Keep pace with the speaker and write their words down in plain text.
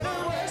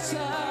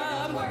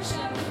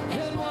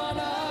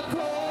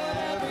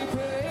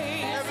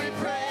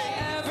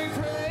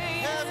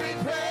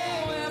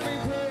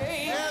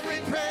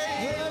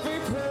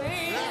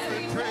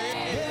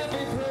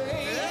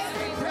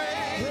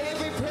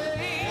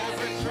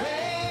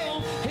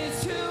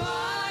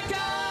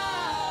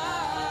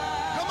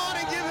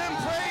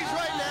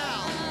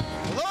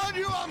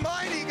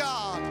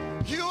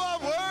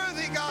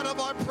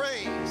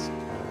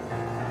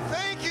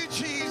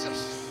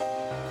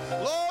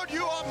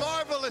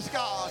marvelous,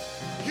 God.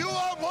 You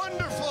are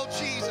wonderful,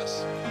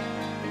 Jesus.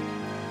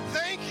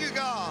 Thank you,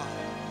 God.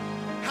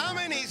 How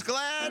many's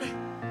glad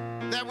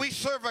that we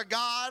serve a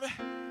God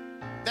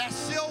that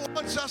still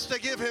wants us to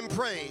give him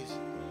praise?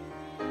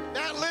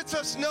 That lets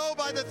us know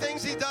by the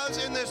things he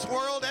does in this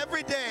world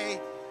every day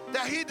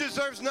that he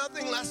deserves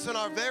nothing less than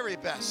our very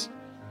best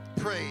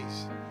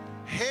praise.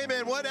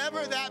 Amen.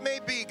 Whatever that may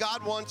be,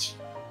 God wants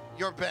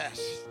your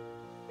best.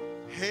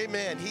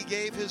 Amen. He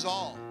gave his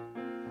all.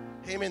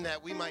 Amen.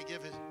 That we might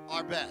give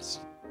our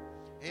best.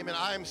 Amen.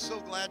 I am so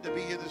glad to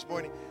be here this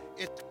morning.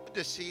 It's good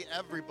to see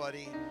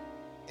everybody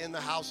in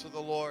the house of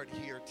the Lord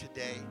here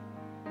today.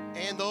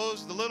 And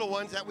those, the little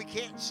ones that we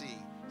can't see.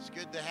 It's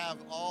good to have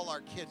all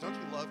our kids. Don't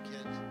you love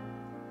kids?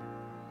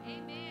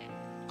 Amen.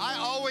 I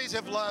always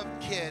have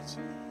loved kids.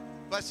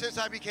 But since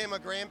I became a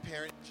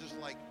grandparent, it's just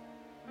like,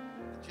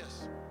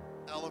 just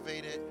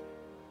elevated.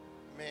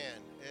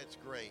 Man, it's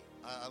great.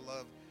 I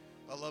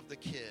love the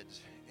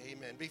kids.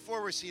 Amen.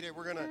 Before we're seated,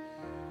 we're going to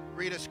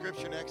read a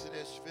scripture in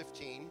Exodus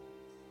 15,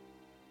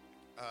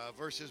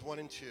 verses 1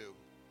 and 2.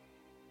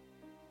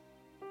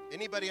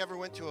 Anybody ever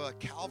went to a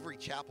Calvary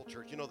Chapel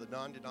church? You know, the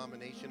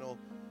non-denominational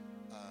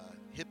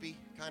hippie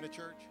kind of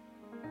church?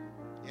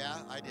 Yeah,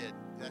 I did.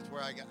 That's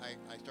where I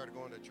started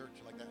going to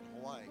church like that in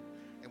Hawaii.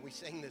 And we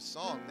sang this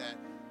song that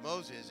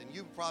Moses, and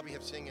you probably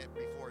have sung it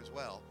before as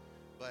well,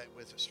 but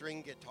with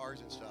string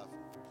guitars and stuff.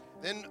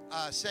 Then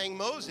sang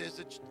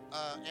Moses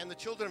and the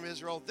children of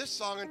Israel this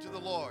song unto the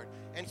Lord,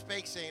 and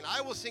spake, saying,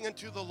 I will sing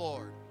unto the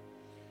Lord,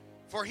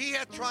 for he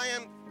hath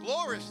triumphed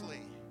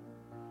gloriously.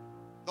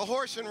 The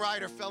horse and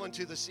rider fell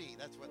into the sea.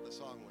 That's what the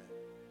song went.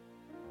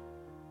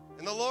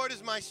 And the Lord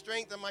is my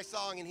strength and my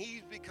song, and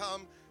he's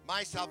become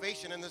my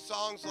salvation. And the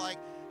song's like,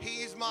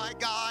 he's my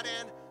God,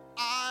 and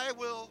I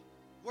will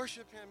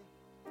worship him.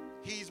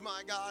 He's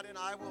my God, and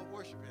I will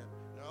worship him.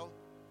 No?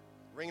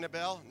 Ringing a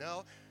bell?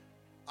 No?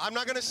 I'm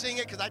not going to sing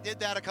it because I did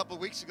that a couple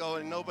of weeks ago,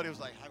 and nobody was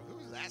like,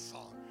 who's that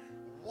song?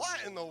 What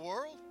in the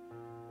world?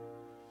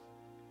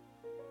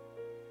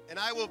 And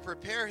I will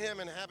prepare him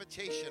an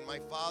habitation, my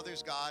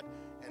Father's God,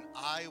 and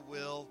I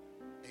will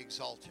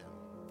exalt him.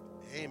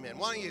 Amen.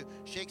 Why don't you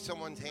shake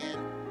someone's hand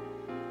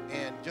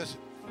and just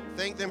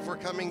thank them for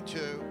coming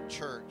to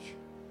church.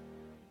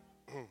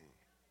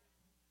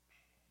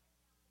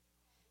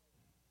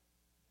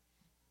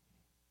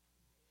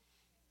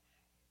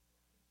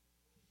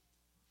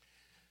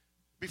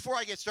 Before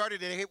I get started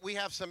today, we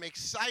have some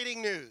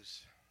exciting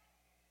news.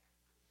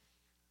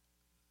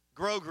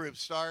 Grow groups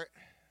start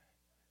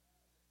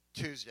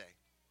Tuesday.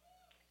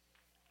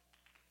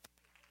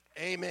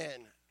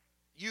 Amen.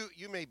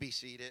 You may be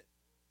seated.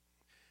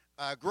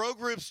 Grow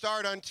groups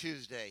start on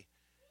Tuesday.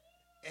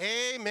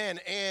 Amen.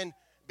 And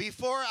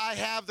before I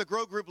have the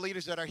grow group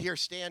leaders that are here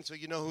stand so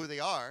you know who they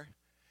are,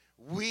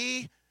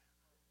 we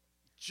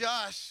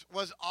just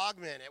was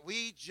augmented.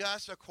 We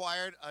just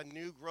acquired a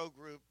new grow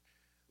group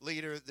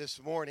leader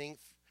this morning,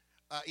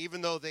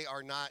 even though they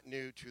are not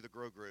new to the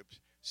grow groups.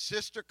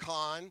 Sister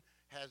Khan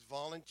has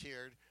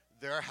volunteered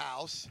their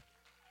house.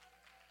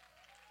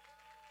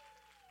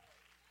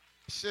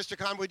 Sister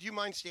Khan, would you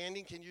mind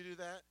standing? Can you do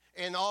that?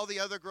 And all the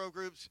other grow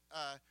groups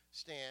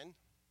stand.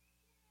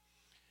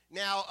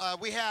 Now,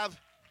 we have,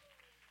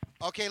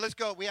 okay, let's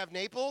go. We have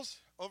Naples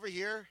over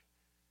here.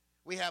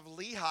 We have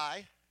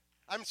Lehigh.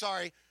 I'm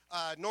sorry,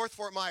 North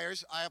Fort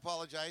Myers. I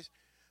apologize.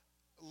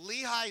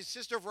 Lehigh's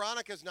Sister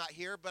Veronica's not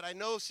here, but I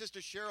know Sister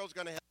Cheryl's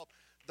going to help.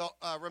 The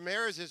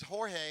Ramirez's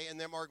Jorge and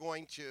them are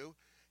going to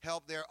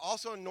help there.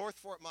 Also in North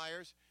Fort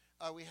Myers,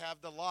 we have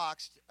the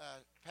Locks,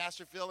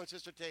 Pastor Phil and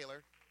Sister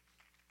Taylor.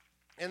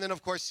 And then,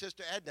 of course,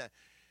 Sister Edna.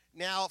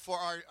 Now, for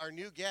our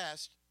new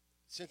guest,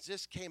 since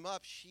this came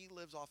up, she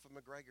lives off of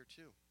McGregor,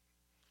 too.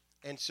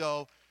 And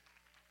so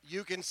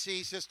you can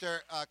see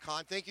Sister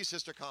Khan. Thank you,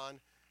 Sister Khan,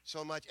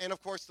 so much. And,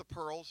 of course, the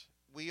Pearls.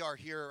 We are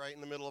here right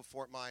in the middle of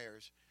Fort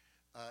Myers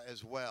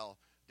as well.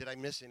 Did I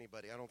miss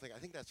anybody? I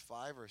think that's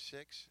 5 or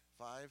 6.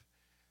 5.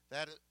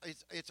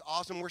 It's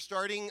awesome. We're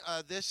starting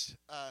this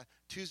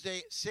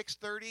Tuesday,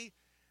 6:30,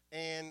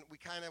 and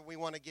we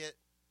want to get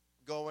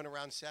going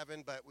around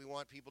 7, but we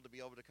want people to be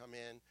able to come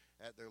in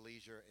at their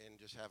leisure and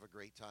just have a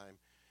great time.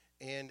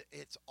 And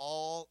it's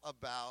all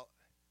about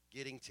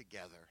getting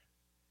together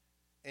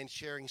and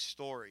sharing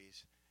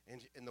stories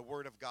and the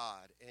Word of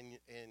God, and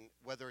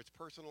whether it's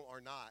personal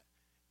or not,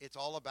 it's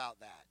all about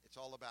that. It's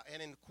all about,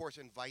 and of course,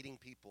 inviting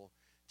people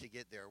to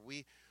get there.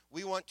 We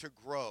want to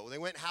grow. They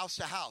went house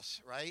to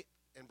house, right,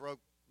 and broke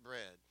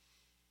bread.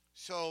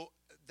 So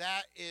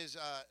that is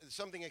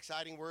something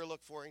exciting we're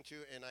looking forward to,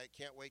 and I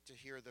can't wait to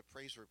hear the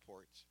praise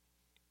reports.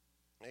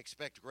 I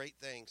expect great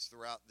things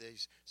throughout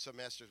these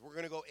semesters. We're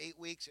going to go 8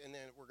 weeks, and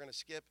then we're going to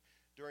skip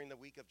during the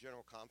week of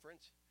General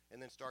Conference,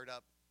 and then start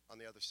up on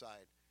the other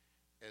side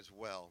as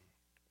well.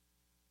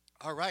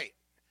 All right.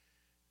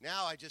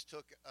 Now I just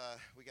took,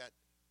 we got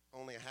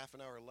only a half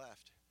an hour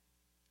left.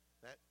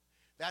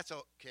 That's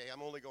okay.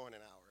 I'm only going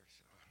an hour.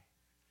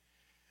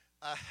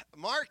 So.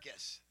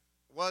 Marcus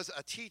was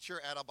a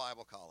teacher at a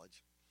Bible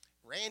college.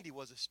 Randy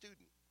was a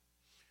student.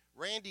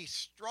 Randy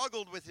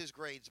struggled with his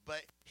grades,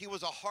 but he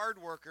was a hard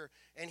worker,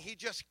 and he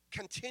just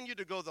continued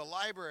to go to the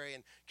library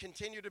and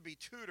continue to be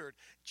tutored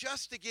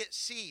just to get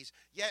C's.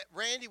 Yet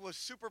Randy was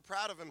super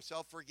proud of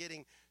himself for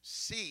getting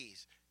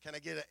C's. Can I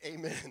get an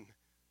amen?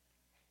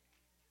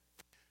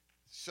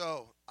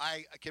 So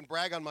I can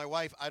brag on my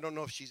wife. I don't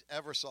know if she's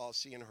ever saw a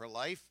C in her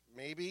life,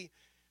 maybe,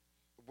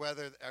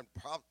 and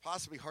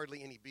possibly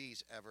hardly any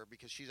B's ever,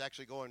 because she's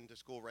actually going to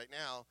school right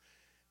now,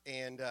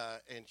 and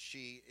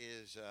she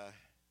is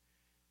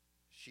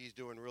she's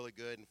doing really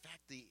good. In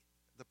fact, the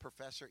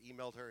professor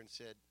emailed her and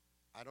said,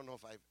 "I don't know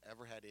if I've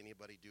ever had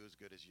anybody do as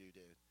good as you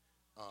did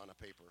on a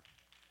paper."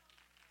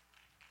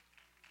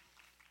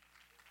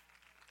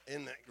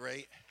 Isn't that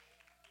great?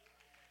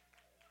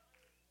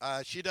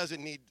 She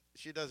doesn't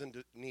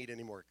need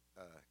any more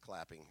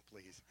clapping,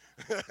 please.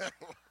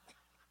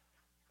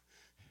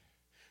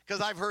 Because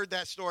I've heard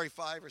that story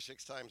 5 or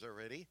 6 times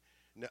already.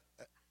 No,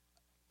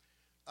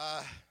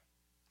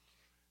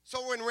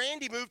 so when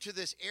Randy moved to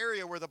this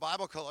area where the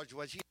Bible college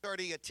was, he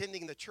started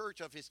attending the church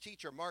of his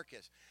teacher,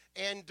 Marcus.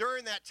 And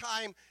during that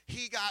time,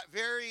 he got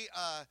very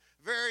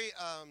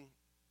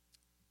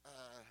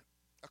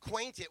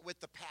acquainted with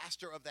the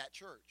pastor of that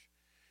church.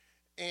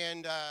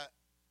 And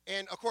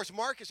of course,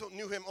 Marcus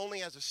knew him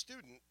only as a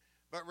student,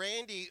 but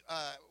Randy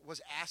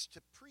was asked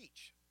to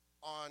preach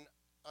on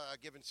a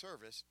given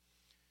service.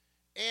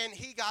 And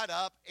he got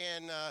up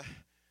and,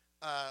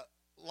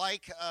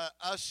 like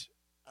us,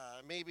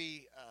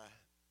 maybe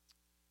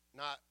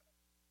not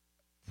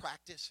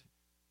practice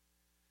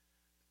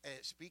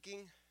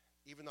speaking,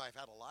 even though I've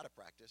had a lot of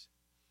practice,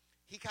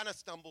 he kind of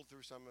stumbled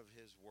through some of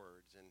his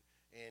words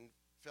and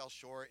fell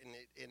short,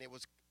 and it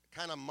was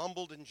kind of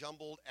mumbled and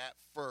jumbled at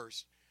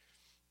first.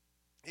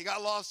 He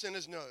got lost in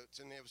his notes,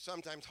 and it was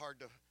sometimes hard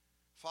to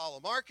follow.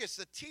 Marcus,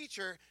 the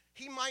teacher,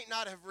 he might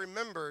not have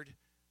remembered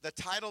the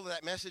title of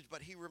that message,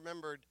 but he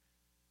remembered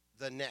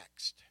the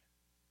next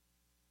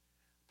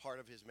part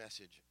of his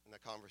message in the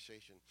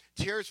conversation.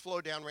 Tears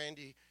flowed down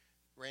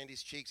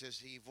Randy's cheeks as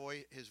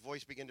his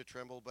voice began to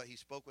tremble, but he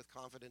spoke with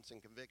confidence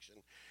and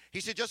conviction.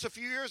 He said, "Just a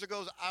few years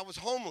ago, I was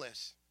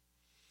homeless.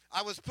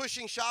 I was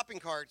pushing shopping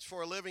carts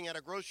for a living at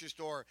a grocery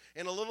store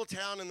in a little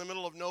town in the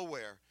middle of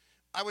nowhere.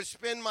 I would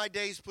spend my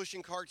days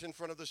pushing carts in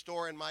front of the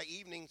store and my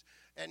evenings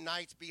and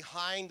nights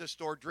behind the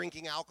store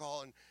drinking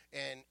alcohol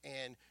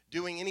and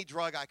doing any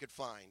drug I could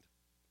find.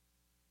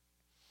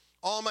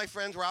 All my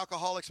friends were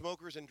alcoholic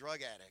smokers and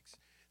drug addicts.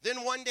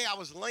 Then one day I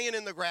was laying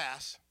in the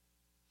grass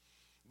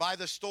by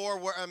the store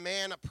where a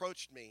man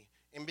approached me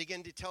and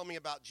began to tell me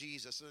about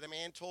Jesus. So the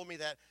man told me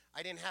that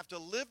I didn't have to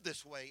live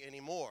this way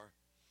anymore.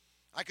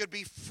 I could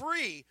be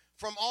free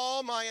from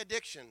all my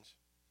addictions.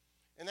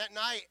 And that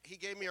night, he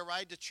gave me a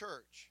ride to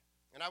church.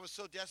 And I was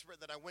so desperate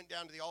that I went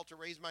down to the altar,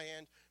 raised my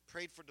hand,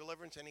 prayed for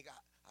deliverance, and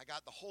I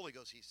got the Holy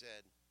Ghost, he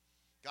said.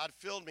 God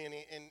filled me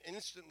and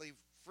instantly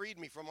freed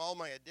me from all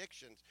my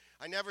addictions.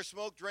 I never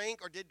smoked,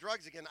 drank, or did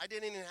drugs again. I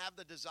didn't even have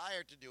the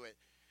desire to do it.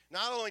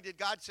 Not only did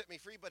God set me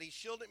free, but he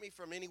shielded me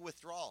from any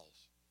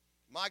withdrawals.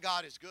 My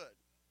God is good.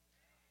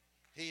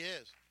 He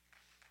is.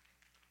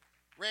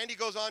 Randy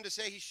goes on to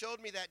say, he showed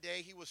me that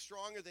day he was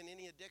stronger than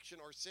any addiction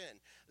or sin.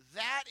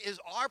 That is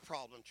our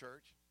problem,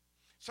 church.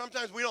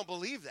 Sometimes we don't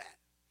believe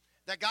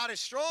that God is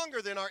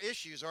stronger than our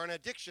issues or an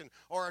addiction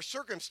or our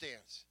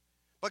circumstance.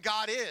 But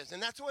God is.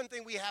 And that's one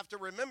thing we have to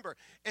remember,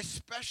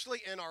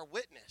 especially in our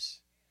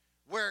witness,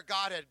 where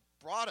God had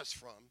brought us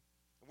from,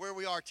 where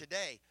we are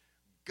today.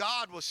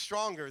 God was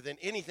stronger than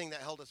anything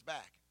that held us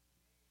back.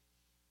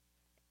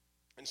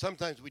 And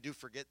sometimes we do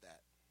forget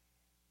that.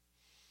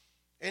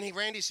 And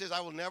Randy says, I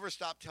will never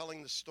stop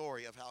telling the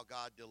story of how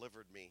God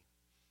delivered me.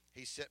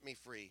 He set me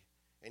free,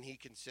 and he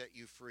can set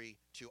you free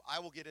too. I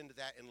will get into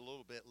that in a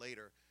little bit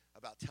later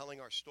about telling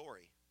our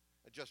story.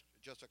 Just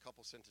a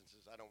couple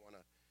sentences. I don't want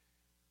to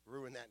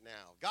ruin that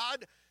now.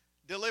 God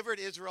delivered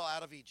Israel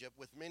out of Egypt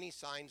with many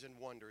signs and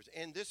wonders.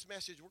 In this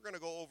message, we're going to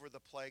go over the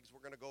plagues.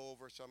 We're going to go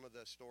over some of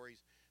the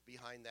stories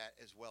behind that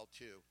as well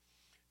too.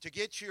 To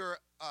get your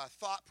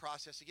thought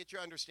process, to get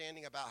your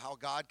understanding about how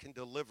God can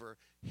deliver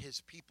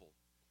his people.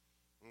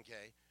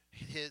 Okay,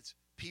 his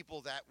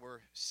people that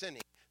were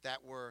sinning,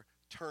 that were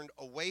turned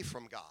away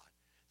from God,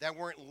 that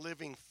weren't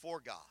living for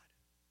God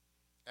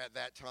at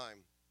that time.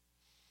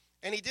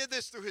 And he did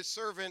this through his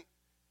servant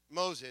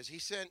Moses. He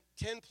sent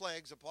 10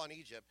 plagues upon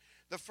Egypt.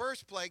 The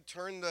first plague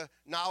turned the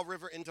Nile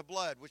River into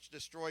blood, which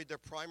destroyed their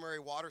primary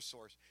water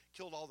source,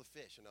 killed all the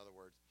fish, in other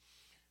words.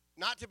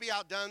 Not to be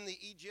outdone, the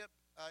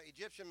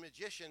Egyptian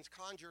magicians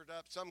conjured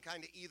up some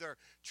kind of either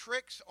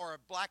tricks or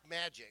black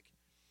magic.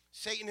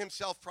 Satan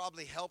himself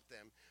probably helped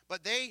them,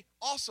 but they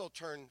also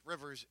turned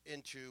rivers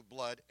into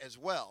blood as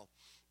well,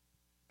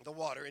 the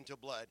water into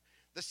blood.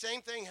 The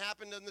same thing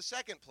happened in the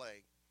second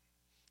plague.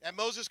 At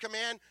Moses'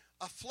 command,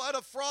 a flood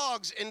of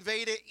frogs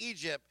invaded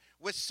Egypt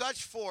with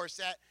such force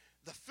that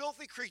the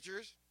filthy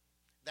creatures,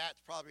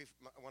 that's probably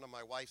one of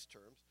my wife's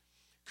terms,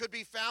 could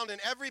be found in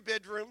every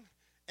bedroom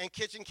and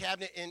kitchen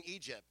cabinet in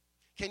Egypt.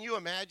 Can you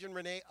imagine,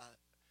 Renee,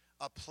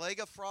 a plague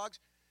of frogs?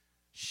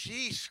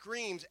 She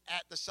screams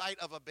at the sight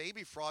of a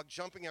baby frog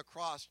jumping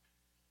across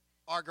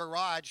our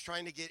garage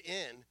trying to get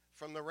in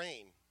from the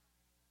rain.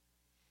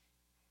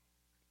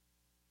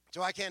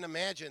 So I can't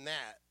imagine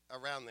that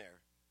around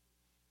there.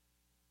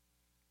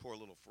 Poor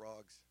little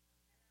frogs.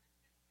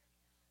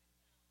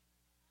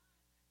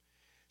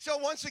 So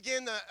once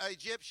again, the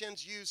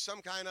Egyptians used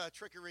some kind of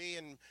trickery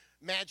and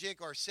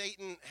magic, or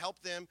Satan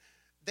helped them.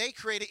 They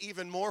created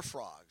even more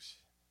frogs.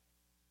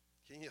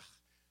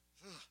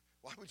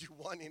 Why would you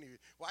want any?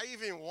 Why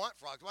even want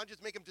frogs? Why not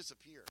just make them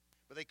disappear?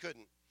 But they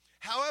couldn't.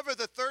 However,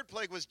 the third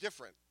plague was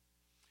different.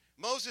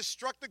 Moses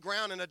struck the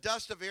ground, and a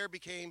dust of air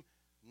became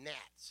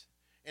gnats,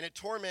 and it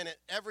tormented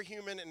every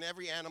human and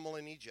every animal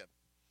in Egypt.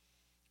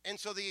 And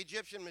so the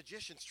Egyptian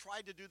magicians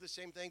tried to do the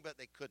same thing, but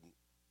they couldn't.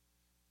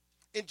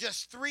 In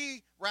just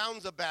 3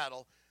 rounds of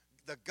battle,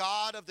 the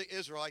God of the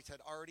Israelites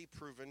had already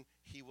proven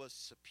he was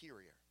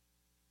superior.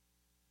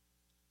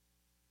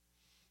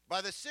 By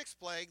the 6th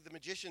plague, the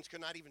magicians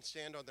could not even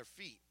stand on their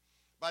feet.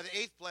 By the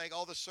 8th plague,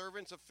 all the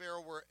servants of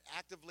Pharaoh were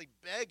actively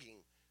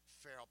begging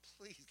Pharaoh,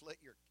 please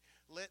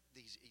let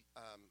these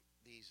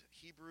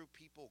Hebrew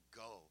people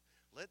go.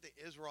 Let the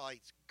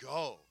Israelites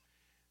go.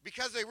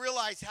 Because they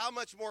realized how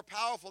much more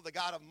powerful the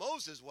God of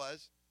Moses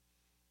was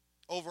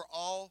over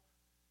all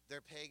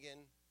their pagan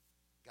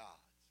gods.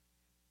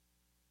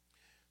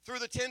 Through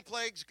the 10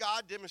 plagues,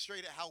 God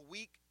demonstrated how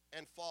weak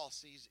and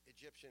false these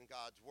Egyptian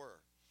gods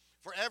were.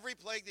 For every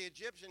plague, the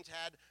Egyptians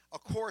had a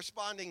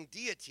corresponding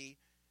deity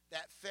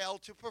that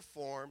failed to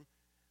perform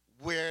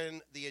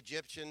when the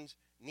Egyptians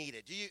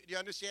needed. Do you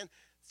understand?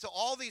 So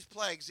all these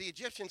plagues, the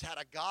Egyptians had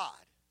a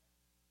god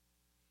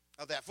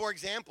of that. For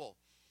example,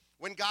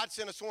 when God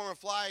sent a swarm of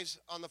flies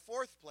on the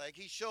 4th plague,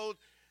 he showed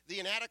the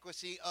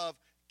inadequacy of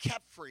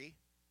Khepri,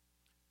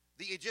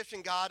 the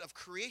Egyptian god of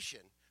creation,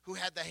 who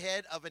had the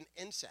head of an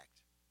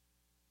insect.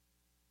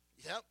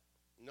 Yep,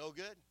 no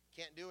good.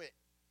 Can't do it.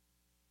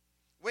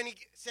 When he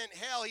sent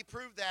hail, he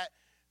proved that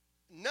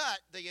Nut,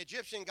 the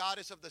Egyptian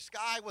goddess of the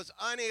sky, was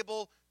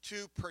unable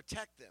to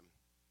protect them.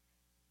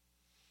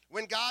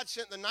 When God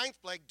sent the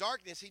 9th plague,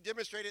 darkness, he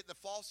demonstrated the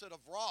falsehood of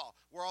Ra.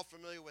 We're all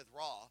familiar with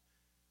Ra,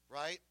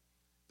 right?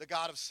 The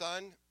god of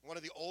sun, one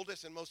of the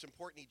oldest and most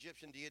important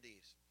Egyptian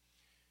deities.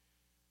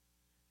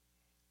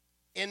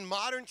 In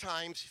modern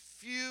times,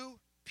 few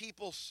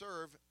people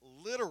serve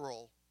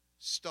literal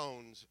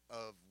stones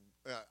of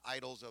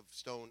idols of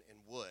stone and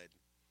wood.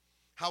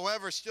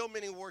 However, still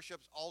many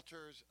worships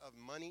altars of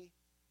money,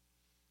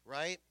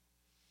 right?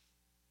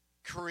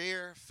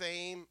 Career,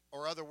 fame,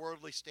 or other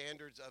worldly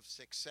standards of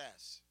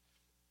success.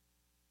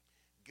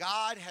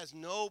 God has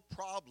no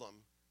problem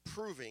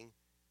proving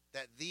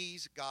that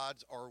these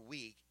gods are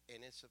weak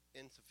and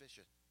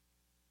insufficient.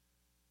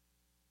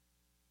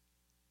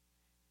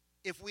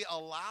 If we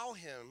allow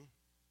him,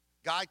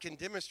 God can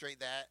demonstrate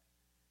that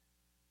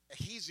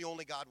he's the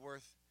only God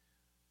worth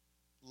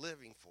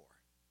living for.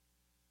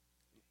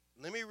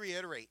 Let me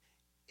reiterate.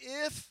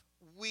 If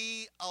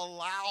we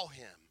allow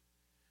him,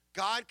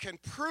 God can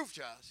prove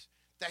to us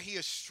that he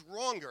is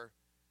stronger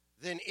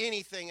than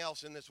anything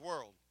else in this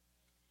world.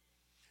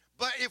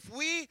 But if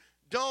we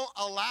don't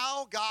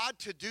allow God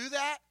to do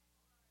that,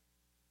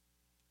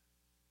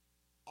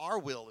 our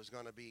will is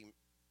going to be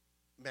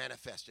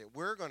manifested.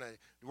 We're going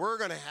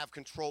to have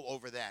control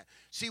over that.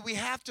 See, we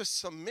have to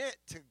submit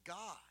to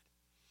God.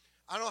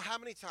 I don't know how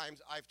many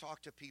times I've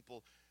talked to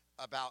people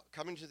about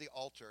coming to the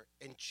altar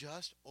and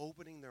just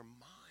opening their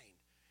mind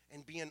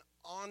and being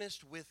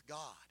honest with God.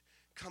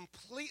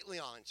 Completely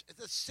honest. At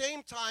the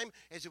same time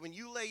as when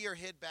you lay your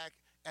head back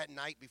at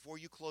night before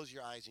you close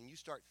your eyes and you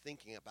start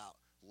thinking about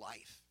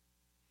life.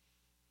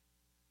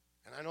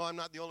 And I know I'm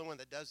not the only one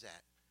that does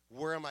that.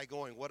 Where am I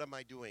going? What am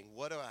I doing?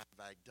 What have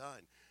I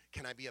done?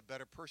 Can I be a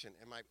better person?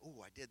 I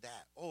did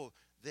that. Oh,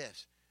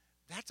 this.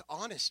 That's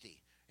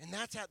honesty. And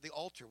that's at the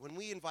altar. When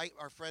we invite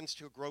our friends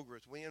to grow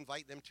groups, we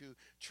invite them to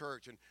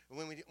church. And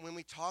when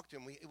we talk to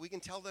them, we can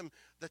tell them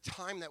the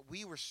time that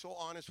we were so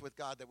honest with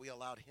God that we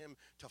allowed him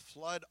to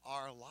flood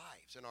our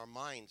lives and our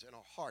minds and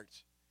our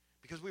hearts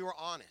because we were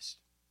honest.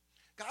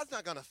 God's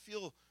not going to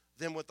fill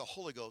them with the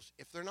Holy Ghost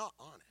if they're not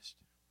honest.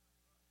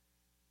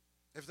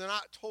 If they're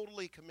not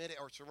totally committed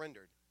or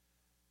surrendered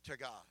to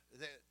God.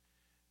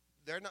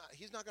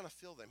 He's not going to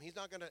fill them. You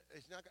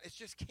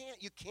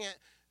can't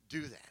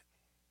do that.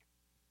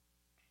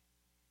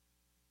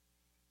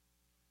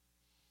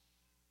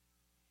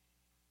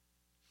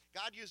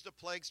 God used the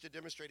plagues to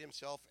demonstrate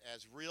himself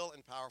as real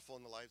and powerful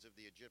in the lives of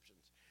the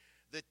Egyptians.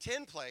 The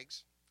 10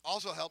 plagues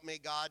also helped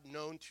make God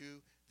known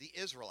to the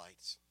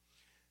Israelites.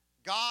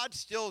 God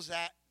still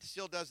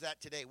does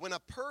that today. When a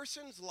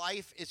person's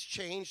life is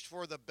changed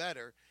for the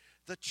better,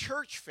 the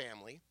church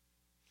family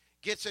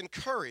gets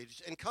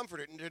encouraged and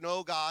comforted to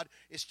know God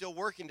is still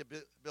working to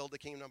build the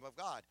kingdom of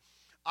God.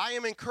 I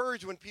am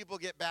encouraged when people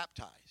get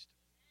baptized,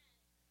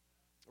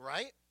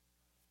 right?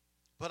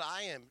 But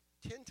I am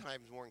 10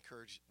 times more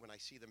encouraged when I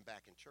see them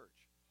back in church.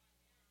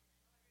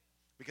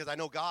 Because I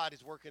know God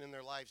is working in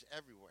their lives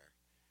everywhere.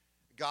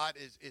 God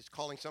is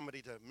calling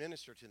somebody to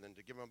minister to them,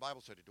 to give them a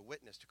Bible study, to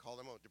witness, to call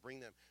them out, to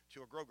bring them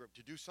to a grow group,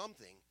 to do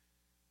something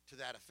to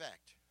that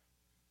effect.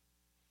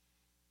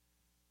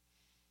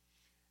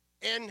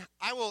 And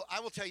I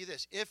will tell you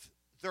this, if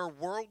their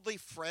worldly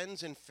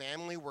friends and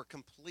family were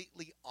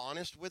completely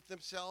honest with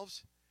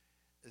themselves,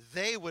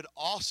 they would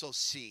also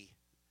see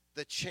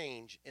the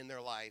change in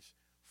their lives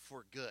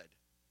for good.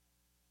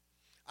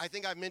 I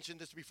think I've mentioned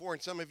this before,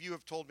 and some of you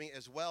have told me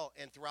as well,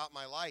 and throughout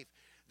my life,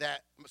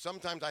 that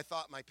sometimes I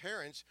thought my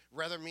parents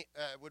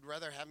would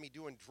rather have me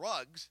doing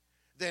drugs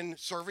than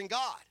serving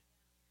God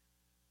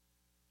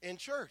in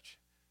church.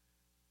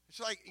 It's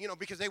like,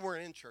 because they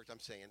weren't in church,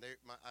 I'm saying.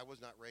 I was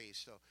not raised.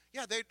 So,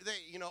 yeah, they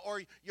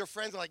or your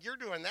friends are like, you're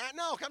doing that?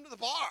 No, come to the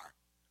bar.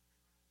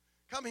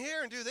 Come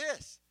here and do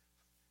this.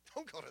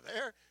 Don't go to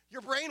there.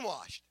 You're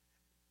brainwashed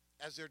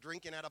as they're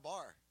drinking at a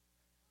bar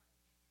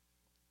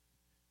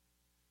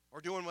or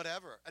doing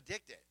whatever,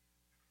 addicted.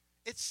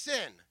 It's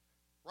sin,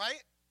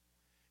 right?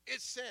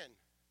 It's sin.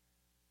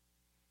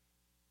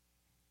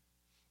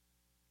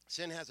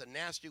 Sin has a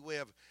nasty way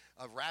of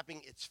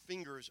wrapping its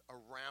fingers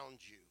around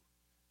you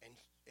and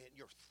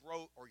your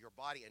throat or your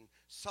body and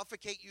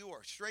suffocate you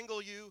or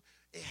strangle you.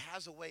 It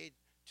has a way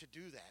to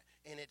do that,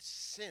 and it's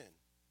sin.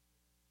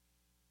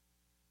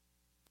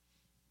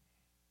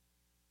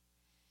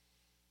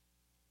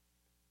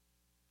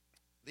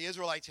 The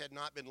Israelites had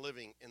not been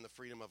living in the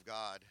freedom of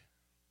God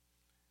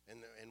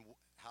and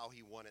how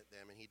he wanted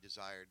them and he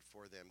desired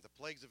for them. The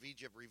plagues of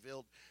Egypt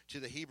revealed to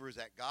the Hebrews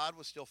that God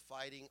was still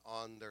fighting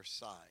on their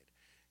side,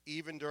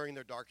 even during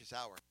their darkest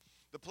hour.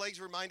 The plagues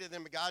reminded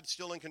them of God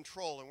still in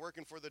control and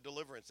working for the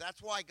deliverance.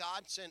 That's why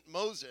God sent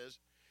Moses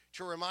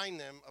to remind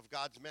them of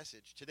God's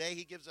message. Today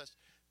he gives us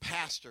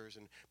pastors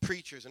and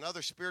preachers and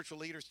other spiritual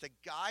leaders to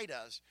guide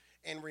us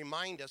and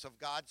remind us of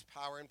God's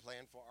power and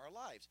plan for our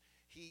lives.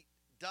 He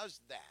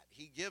does that.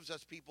 He gives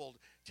us people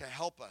to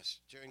help us,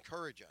 to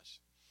encourage us.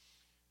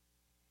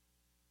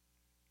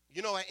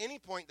 At any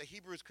point, the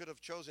Hebrews could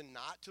have chosen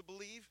not to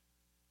believe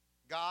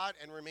God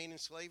and remain in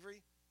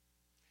slavery.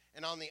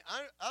 And on the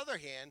other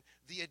hand,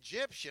 the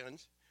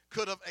Egyptians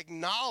could have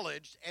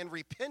acknowledged and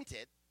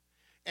repented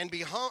and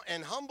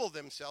humbled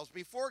themselves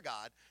before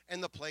God,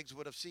 and the plagues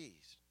would have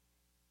ceased.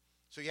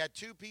 So you had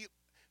two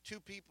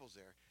peoples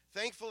there.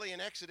 Thankfully,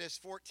 in Exodus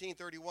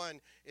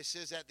 14:31, it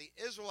says that the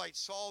Israelites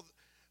saw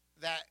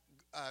that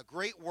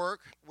great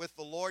work with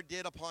the Lord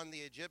did upon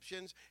the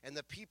Egyptians, and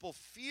the people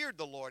feared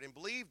the Lord and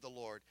believed the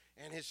Lord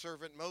and his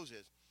servant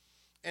Moses.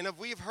 And if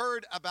we've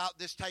heard about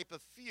this type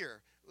of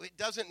fear, it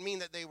doesn't mean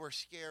that they were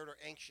scared or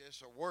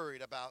anxious or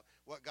worried about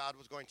what God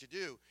was going to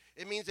do.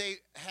 It means they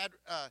had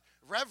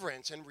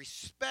reverence and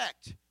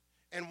respect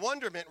and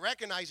wonderment,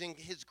 recognizing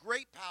his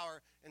great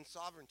power and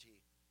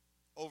sovereignty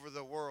over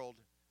the world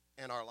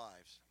and our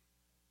lives.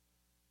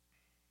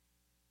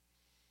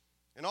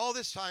 And all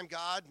this time,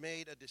 God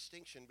made a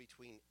distinction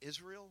between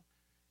Israel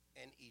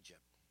and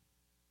Egypt,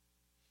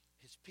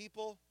 his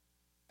people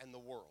and the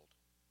world.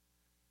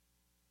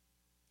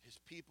 His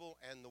people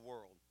and the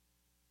world.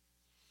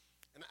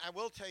 And I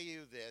will tell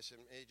you this,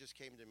 and it just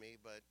came to me,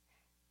 but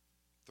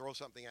throw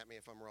something at me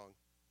if I'm wrong.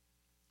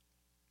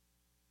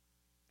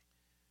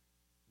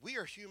 We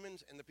are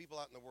humans, and the people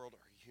out in the world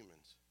are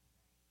humans.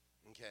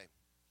 Okay?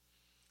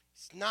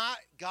 It's not,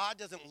 God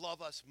doesn't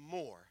love us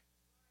more,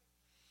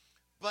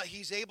 but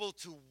he's able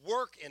to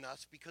work in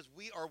us because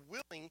we are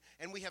willing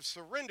and we have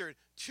surrendered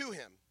to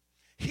him.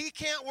 He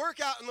can't work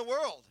out in the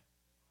world.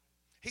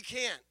 He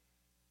can't.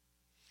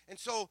 And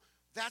so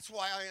that's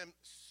why I am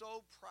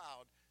so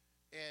proud,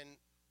 and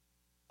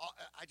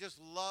I just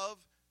love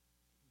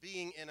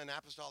being in an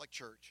apostolic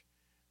church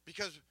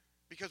because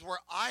where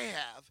I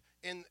have,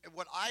 and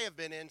what I have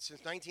been in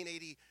since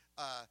 1980,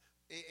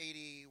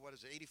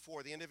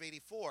 84, the end of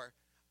 84,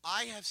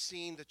 I have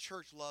seen the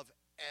church love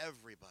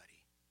everybody.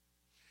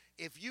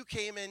 If you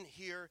came in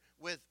here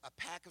with a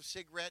pack of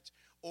cigarettes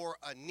or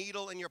a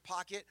needle in your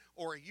pocket,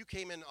 or you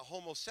came in a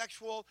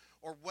homosexual,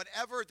 or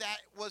whatever that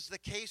was the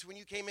case when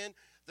you came in,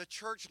 the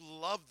church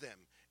loved them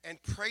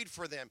and prayed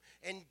for them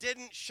and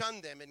didn't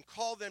shun them and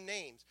call them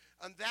names.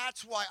 And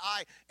that's why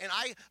I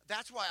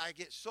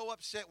get so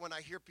upset when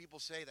I hear people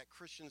say that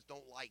Christians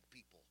don't like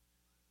people.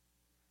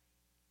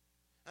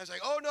 I was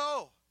like, oh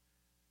no,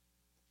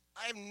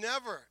 I've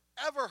never,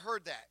 ever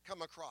heard that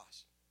come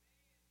across.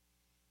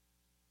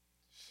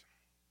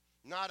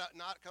 Not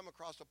come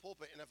across the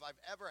pulpit. And if I've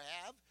ever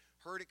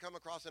heard it come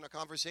across in a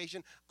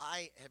conversation,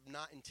 I have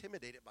not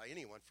intimidated by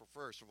anyone,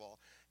 first of all.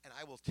 And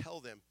I will tell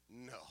them,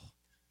 no.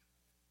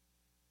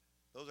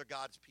 Those are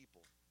God's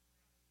people.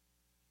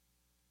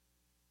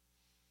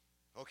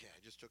 Okay,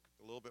 I just took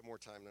a little bit more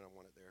time than I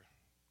wanted there.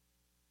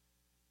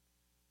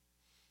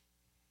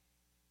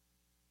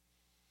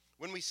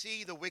 When we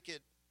see the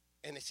wicked,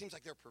 and it seems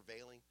like they're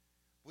prevailing,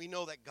 we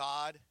know that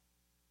God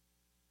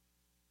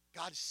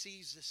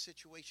sees this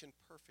situation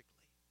perfectly.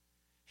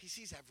 He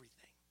sees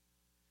everything.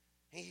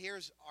 He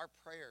hears our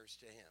prayers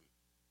to him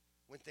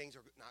when things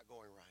are not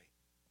going right.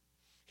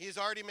 He has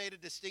already made a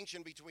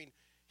distinction between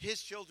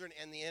his children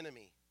and the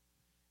enemy.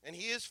 And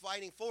he is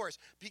fighting for us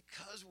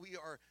because we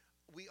are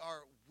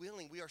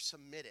willing, we are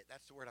submitted.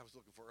 That's the word I was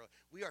looking for earlier.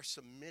 We are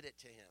submitted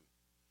to him,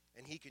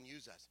 and he can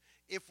use us.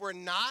 If we're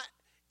not,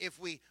 if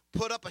we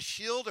put up a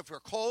shield, if we're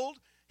cold,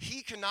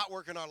 he cannot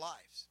work in our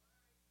lives.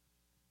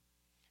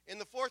 In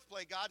the fourth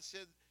plague, God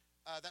said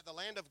that the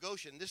land of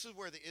Goshen, this is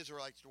where the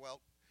Israelites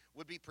dwelt,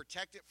 would be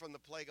protected from the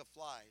plague of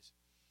flies.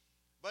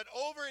 But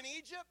over in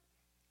Egypt,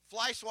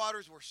 fly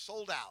swatters were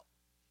sold out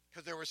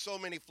because there were so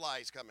many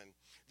flies coming.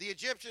 The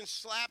Egyptians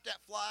slapped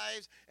at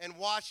flies and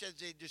watched as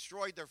they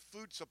destroyed their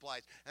food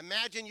supplies.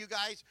 Imagine you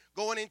guys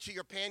going into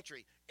your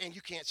pantry and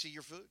you can't see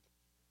your food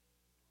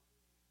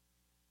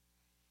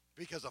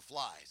because of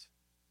flies.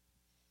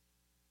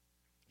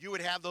 You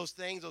would have those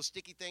things, those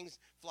sticky things,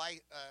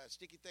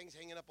 sticky things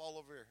hanging up all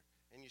over,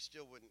 and you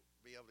still wouldn't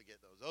be able to get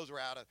those. Those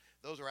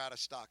are out of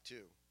stock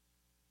too.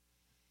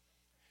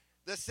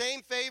 The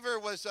same favor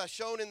was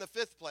shown in the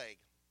fifth plague.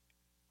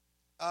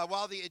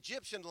 While the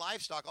Egyptian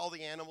livestock, all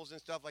the animals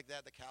and stuff like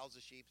that, the cows,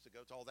 the sheep, the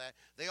goats, all that,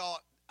 they all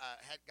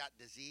had got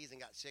disease and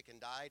got sick and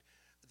died.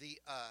 The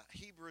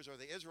Hebrews or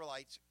the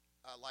Israelites'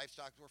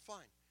 livestock were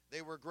fine.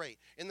 They were great.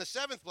 In the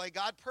seventh plague,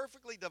 God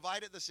perfectly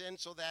divided the sin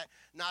so that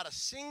not a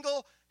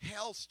single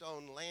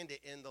hailstone landed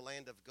in the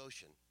land of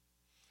Goshen.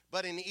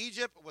 But in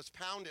Egypt was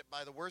pounded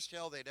by the worst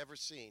hail they'd ever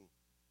seen.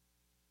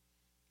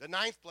 The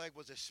ninth plague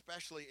was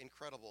especially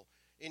incredible.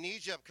 In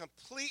Egypt,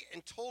 complete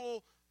and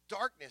total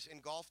darkness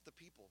engulfed the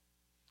people,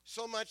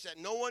 so much that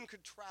no one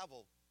could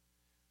travel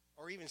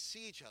or even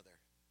see each other.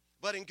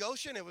 But in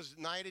Goshen, it was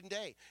night and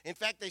day. In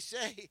fact, they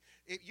say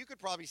you could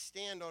probably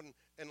stand on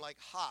and like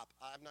hop.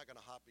 I'm not going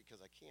to hop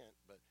because I can't,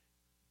 but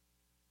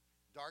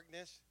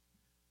darkness,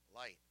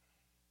 light.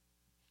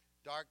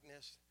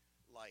 Darkness,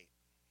 light.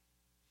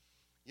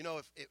 You know,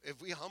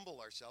 if we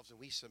humble ourselves and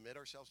we submit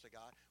ourselves to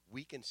God,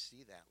 we can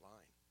see that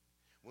line.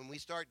 When we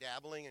start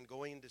dabbling and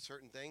going into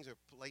certain things or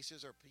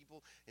places or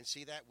people and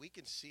see that, we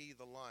can see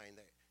the line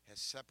that has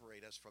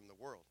separated us from the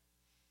world.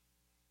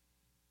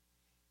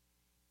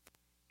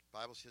 The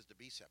Bible says to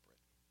be separate.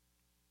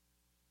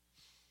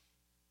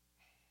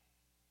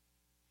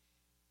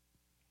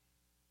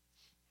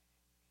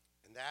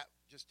 And that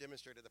just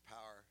demonstrated the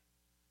power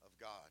of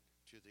God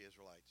to the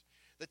Israelites.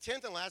 The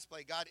 10th and last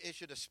plague, God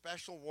issued a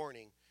special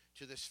warning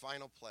to this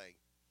final plague.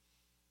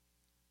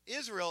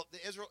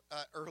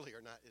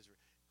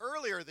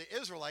 Earlier, the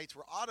Israelites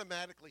were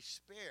automatically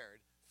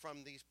spared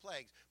from these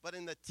plagues. But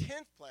in the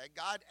 10th plague,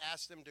 God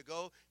asked them to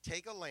go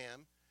take a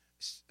lamb,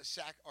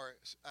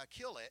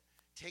 kill it,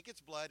 take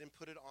its blood, and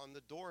put it on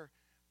the door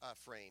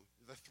frame,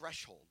 the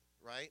threshold,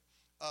 right,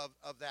 of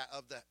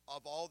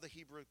all the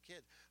Hebrew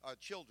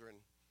children.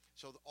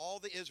 So all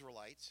the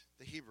Israelites,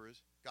 the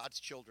Hebrews, God's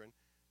children,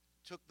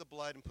 took the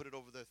blood and put it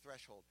over the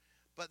threshold.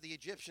 But the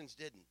Egyptians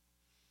didn't.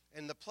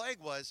 And the plague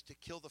was to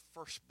kill the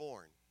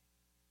firstborn.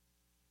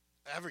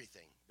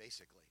 Everything,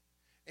 basically.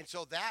 And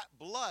so that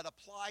blood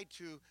applied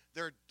to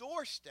their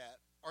doorstep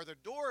or their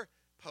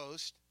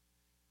doorpost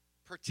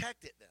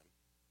protected them.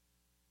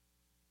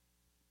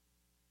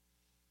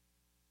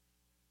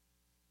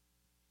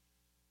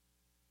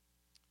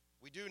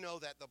 We do know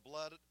that the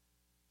blood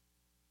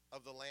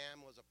of the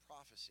lamb was a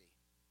prophecy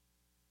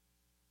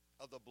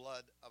of the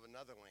blood of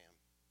another lamb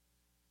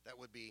that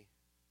would be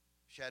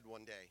shed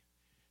one day.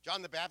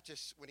 John the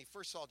Baptist, when he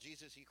first saw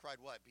Jesus, he cried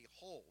what?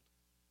 Behold,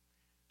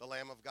 the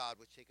Lamb of God,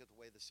 which taketh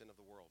away the sin of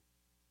the world.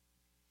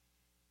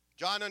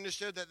 John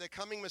understood that the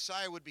coming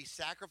Messiah would be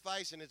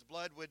sacrificed and his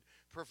blood would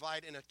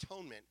provide an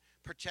atonement,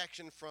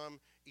 protection from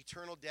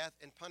eternal death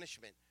and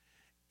punishment.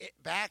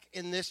 Back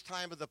in this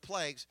time of the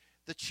plagues,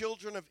 the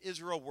children of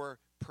Israel were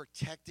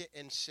protected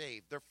and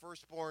saved. Their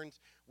firstborns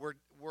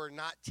were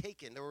not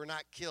taken, they were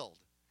not killed,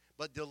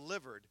 but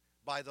delivered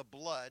by the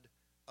blood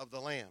of the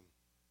Lamb.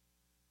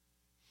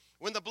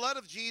 When the blood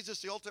of Jesus,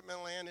 the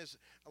ultimate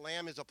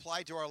lamb, is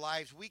applied to our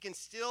lives, we can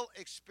still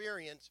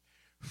experience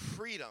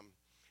freedom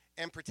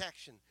and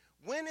protection.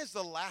 When is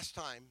the last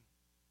time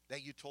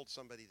that you told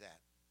somebody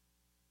that?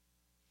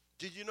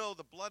 Did you know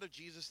the blood of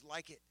Jesus,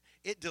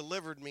 it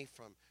delivered me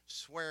from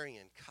swearing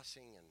and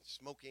cussing and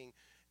smoking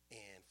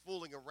and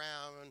fooling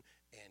around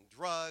and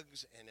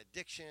drugs and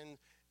addiction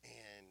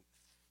and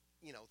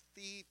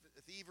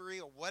thievery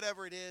or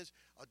whatever it is,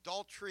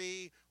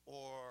 adultery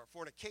or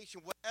fornication,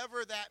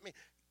 whatever that means.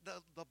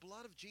 The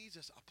blood of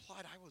Jesus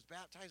applied. I was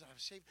baptized. I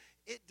was saved.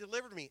 It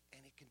delivered me,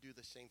 and it can do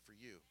the same for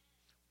you.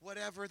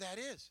 Whatever that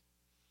is,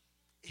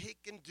 it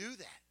can do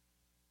that.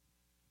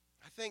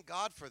 I thank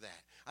God for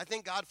that. I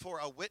thank God for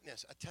a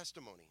witness, a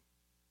testimony.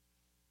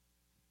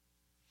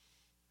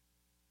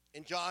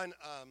 In John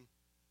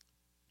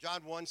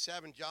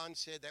 1:7, John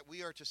said that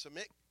we are to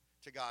submit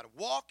to God,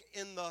 walk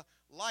in the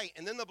light,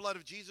 and then the blood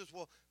of Jesus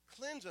will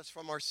cleanse us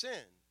from our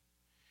sin.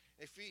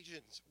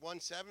 Ephesians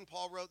 1:7,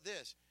 Paul wrote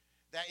this,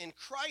 that in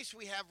Christ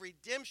we have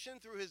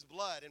redemption through his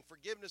blood and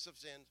forgiveness of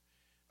sins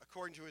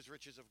according to his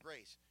riches of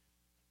grace.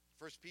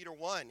 1 Peter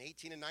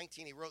 1:18 and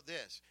 19, he wrote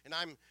this, and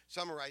I'm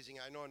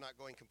summarizing, I know I'm not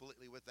going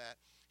completely with that.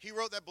 He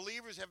wrote that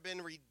believers have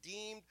been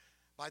redeemed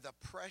by the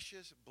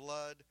precious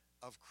blood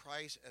of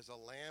Christ as a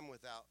lamb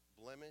without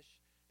blemish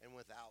and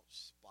without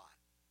spot.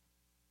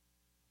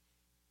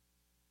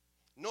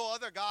 No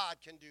other God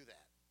can do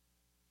that.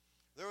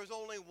 There was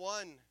only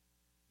one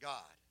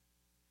God.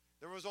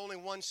 There was only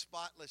one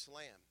spotless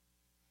lamb.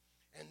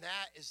 And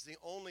that is the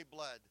only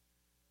blood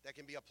that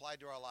can be applied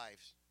to our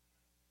lives.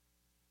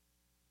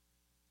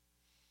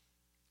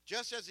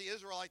 Just as the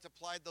Israelites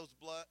applied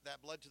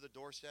that blood to the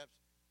doorsteps,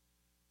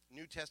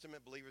 New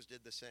Testament believers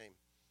did the same.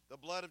 The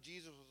blood of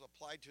Jesus was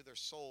applied to their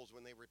souls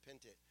when they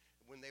repented,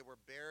 when they were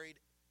buried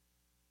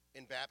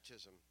in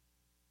baptism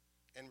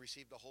and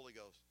received the Holy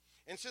Ghost.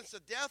 And since the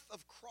death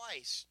of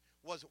Christ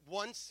was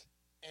once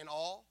and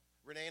all,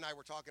 Renee and I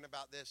were talking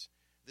about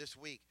this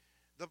week.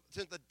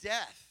 Since the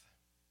death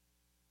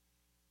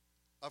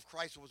of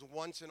Christ was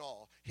once and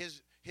all,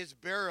 his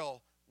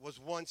burial was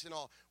once and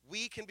all,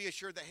 we can be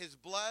assured that his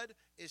blood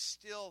is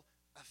still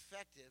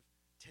effective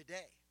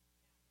today.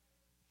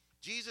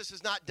 Jesus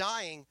is not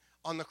dying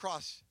on the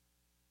cross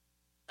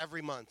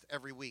every month,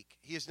 every week.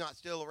 He is not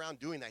still around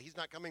doing that. He's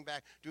not coming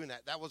back doing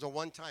that. That was a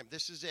one time.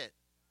 This is it.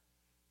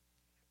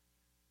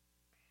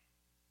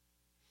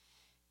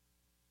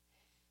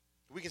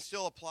 We can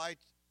still apply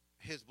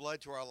his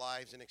blood to our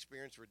lives and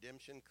experience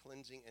redemption,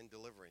 cleansing, and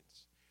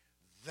deliverance.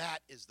 That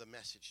is the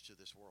message to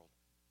this world.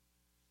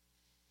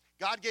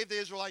 God gave the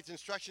Israelites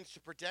instructions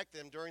to protect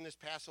them during this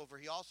Passover.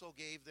 He also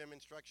gave them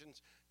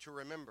instructions to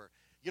remember.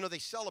 You know, they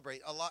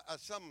celebrate a lot,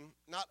 some,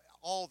 not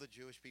all the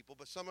Jewish people,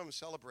 but some of them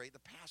celebrate the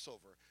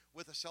Passover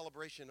with a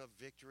celebration of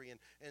victory.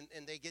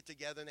 And they get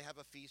together and they have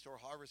a feast or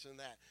harvest and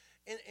that.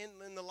 And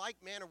in the like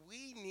manner,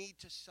 we need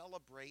to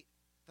celebrate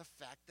the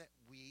fact that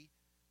we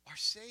are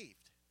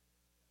saved.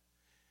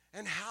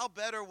 And how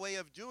better way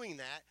of doing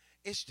that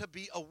is to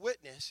be a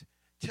witness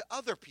to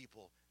other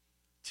people,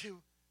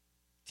 to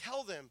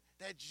tell them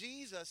that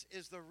Jesus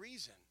is the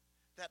reason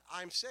that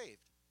I'm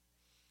saved.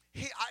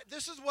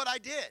 This is what I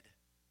did.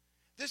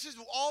 This is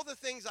all the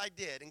things I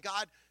did. And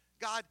God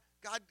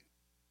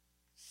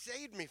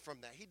saved me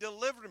from that. He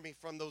delivered me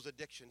from those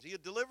addictions. He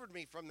delivered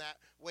me from that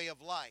way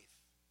of life.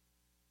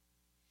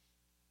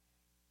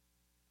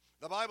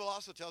 The Bible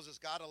also tells us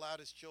God allowed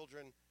his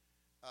children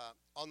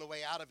on the way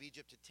out of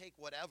Egypt to take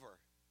whatever.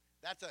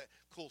 That's a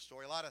cool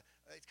story.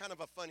 It's kind of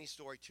a funny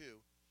story too,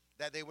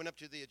 that they went up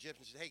to the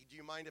Egyptians and said, "Hey, do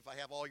you mind if I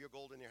have all your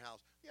gold in your house?"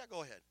 "Yeah,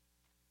 go ahead.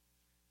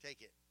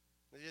 Take it."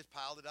 They just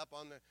piled it up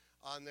on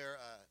their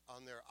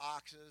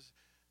oxes,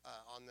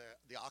 on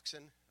the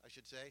oxen, I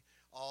should say,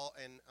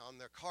 and on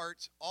their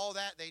carts, all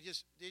that. They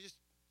just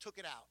took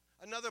it out.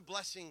 Another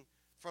blessing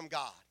from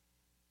God.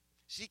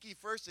 Seek ye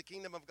first the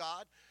kingdom of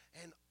God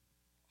and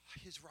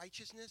his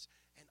righteousness,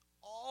 and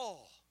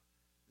all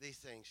these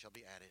things shall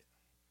be added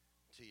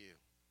to you.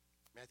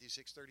 Matthew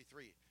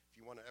 6:33. If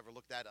you want to ever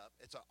look that up,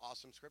 it's an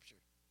awesome scripture.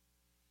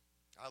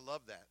 I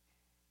love that.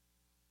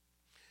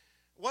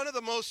 One of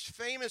the most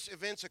famous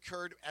events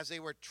occurred as they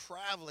were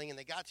traveling and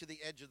they got to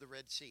the edge of the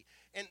Red Sea.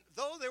 And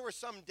though there were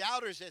some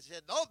doubters that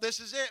said, "Oh, this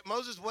is it.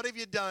 Moses, what have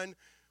you done?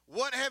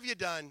 What have you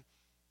done?"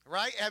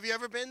 Right? Have you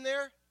ever been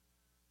there?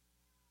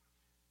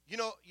 You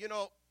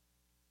know,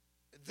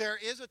 there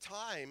is a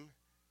time,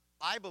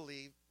 I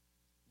believe,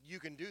 you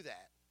can do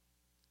that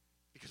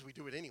because we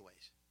do it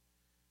anyways.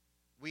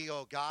 We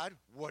go, "God,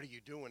 what are you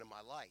doing in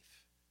my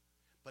life?"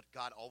 But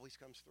God always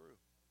comes through.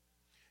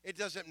 It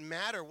doesn't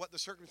matter what the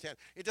circumstance.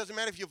 It doesn't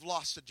matter if you've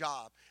lost a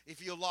job,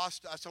 if you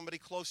lost somebody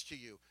close to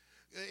you.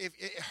 If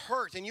it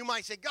hurts, and you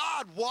might say,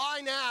 "God, why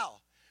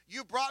now?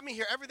 You brought me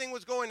here. Everything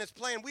was going as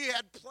planned. We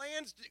had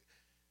plans."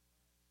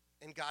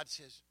 And God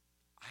says,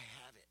 "I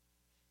have it.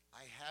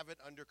 I have it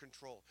under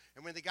control."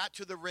 And when they got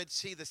to the Red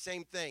Sea, the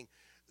same thing.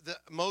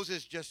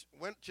 Moses just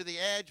went to the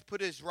edge,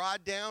 put his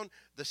rod down.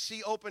 The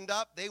sea opened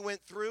up. They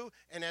went through.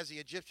 And as the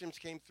Egyptians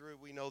came through,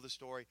 we know the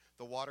story,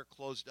 the water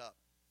closed up.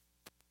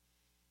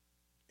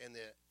 And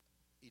the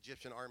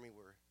Egyptian army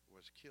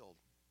was killed.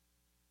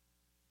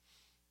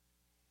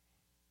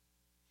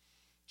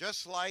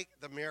 Just like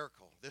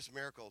this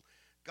miracle,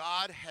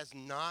 God has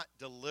not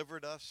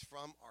delivered us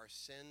from our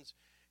sins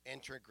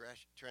and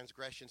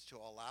transgressions to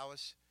allow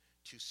us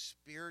to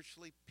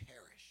spiritually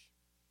perish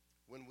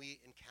when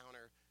we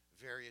encounter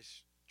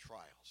various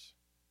trials.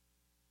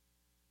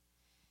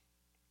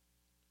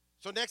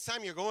 So next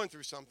time you're going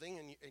through something,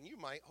 and you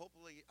might,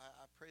 hopefully,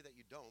 I pray that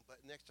you don't,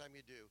 but next time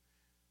you do,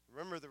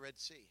 remember the Red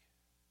Sea.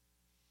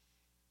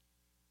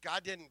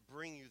 God didn't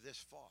bring you this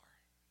far,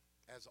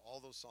 as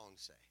all those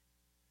songs say,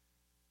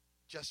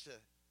 just to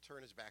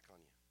turn his back on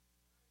you.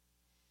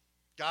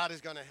 God is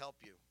going to help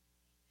you.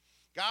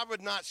 God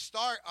would not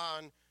start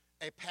on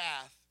a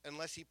path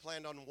unless he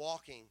planned on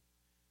walking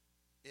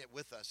it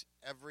with us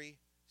every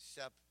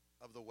step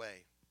of the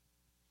way.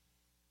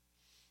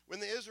 When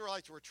the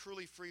Israelites were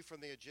truly free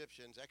from the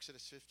Egyptians,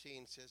 Exodus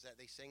 15 says that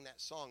they sang that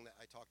song that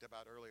I talked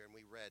about earlier, and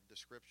we read the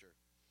scripture.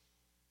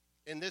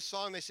 In this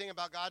song, they sing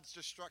about God's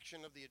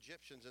destruction of the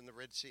Egyptians in the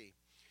Red Sea.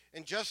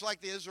 And just like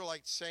the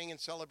Israelites sang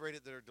and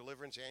celebrated their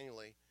deliverance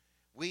annually,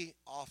 we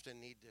often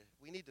need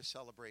to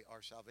celebrate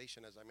our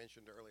salvation, as I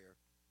mentioned earlier.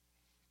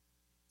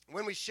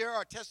 When we share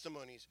our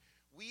testimonies,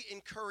 we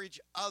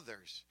encourage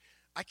others.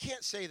 I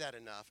can't say that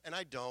enough, and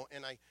I don't.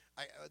 And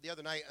the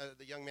other night,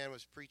 the young man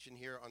was preaching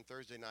here on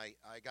Thursday night.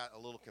 I got a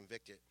little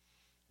convicted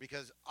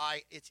because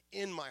it's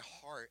in my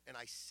heart, and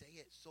I say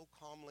it so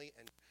calmly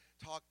and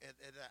talk. And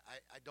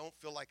I don't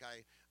feel like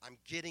I'm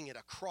getting it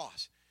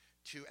across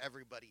to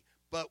everybody.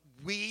 But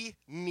we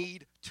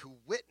need to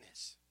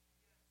witness.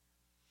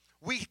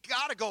 We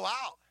got to go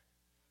out.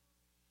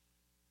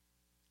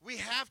 We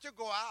have to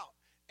go out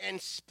and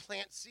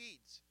plant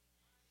seeds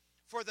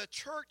for the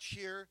church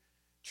here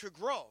to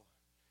grow.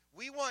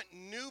 We want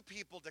new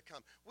people to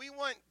come. We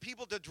want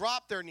people to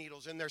drop their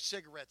needles and their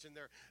cigarettes and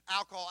their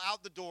alcohol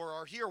out the door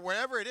or here,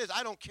 wherever it is.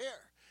 I don't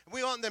care.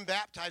 We want them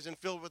baptized and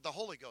filled with the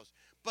Holy Ghost.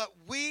 But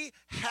we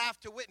have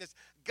to witness.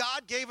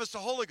 God gave us the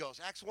Holy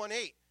Ghost, Acts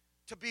 1:8,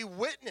 to be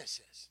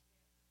witnesses.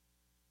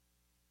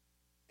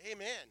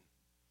 Amen.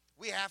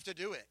 We have to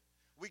do it.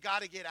 We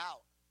got to get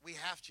out. We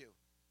have to.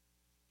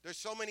 There's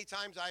so many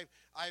times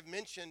I've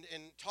mentioned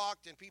and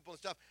talked and people and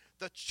stuff.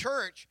 The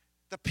church,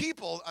 the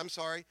people,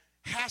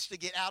 has to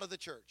get out of the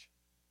church.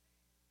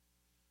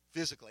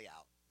 Physically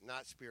out,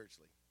 not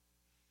spiritually.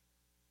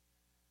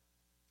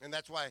 And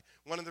that's why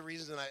one of the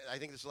reasons, and I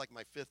think this is like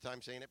my 5th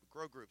time saying it, but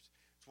grow groups.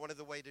 It's one of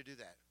the way to do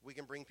that. We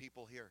can bring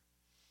people here.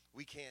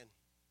 We can.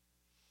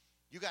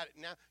 You got it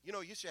now. You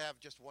used to have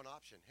just one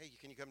option. Hey,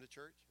 can you come to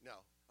church?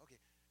 No. Okay.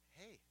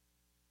 Hey,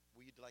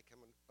 will you like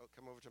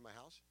come over to my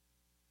house?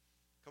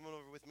 Come on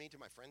over with me to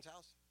my friend's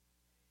house?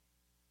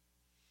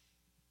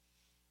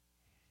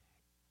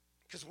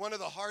 Because one of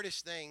the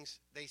hardest things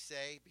they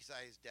say,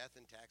 besides death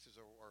and taxes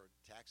or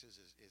taxes,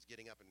 is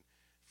getting up in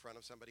front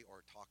of somebody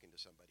or talking to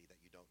somebody that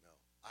you don't know.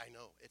 I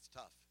know. It's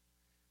tough.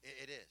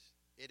 It is.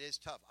 It is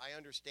tough. I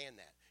understand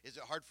that. Is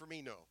it hard for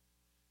me? No.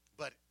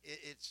 But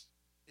it's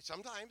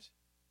sometimes.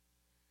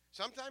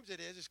 Sometimes it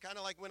is. It's kind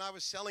of like when I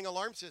was selling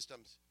alarm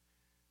systems.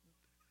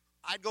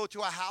 I'd go to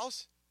a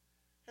house,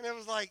 and it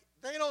was like,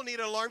 they don't need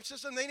an alarm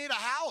system. They need a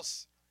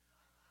house.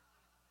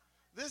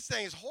 This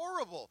thing is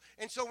horrible.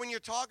 And so when you're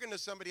talking to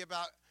somebody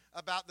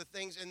about the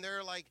things, and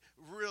they're like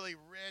really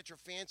rich or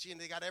fancy, and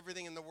they got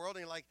everything in the world,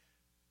 and you're like,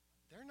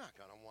 they're not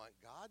going to want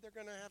God. They're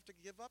going to have to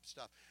give up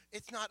stuff.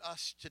 It's not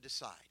us to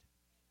decide.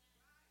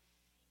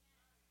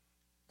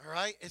 All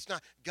right? It's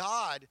not.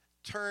 God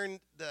turned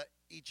the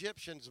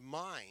Egyptians'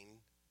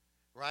 mind,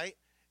 right?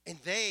 And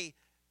they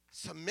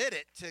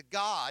submitted to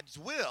God's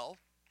will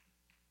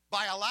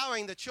by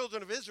allowing the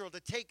children of Israel to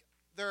take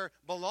their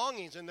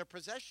belongings and their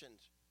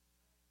possessions.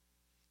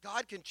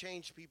 God can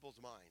change people's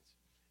minds,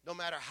 no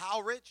matter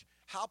how rich,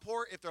 how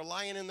poor, if they're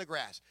lying in the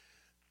grass.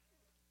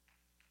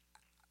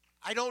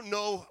 I don't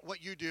know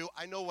what you do.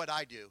 I know what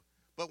I do.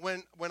 But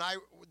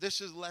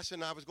this is a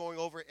lesson I was going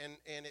over,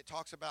 and it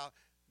talks about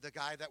the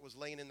guy that was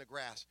laying in the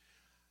grass.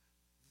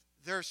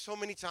 There's so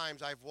many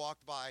times I've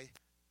walked by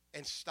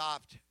and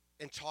stopped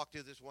and talked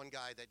to this one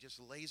guy that just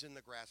lays in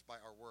the grass by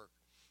our work.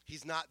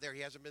 He's not there.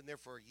 He hasn't been there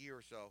for a year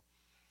or so.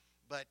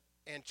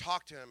 And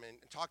talk to him and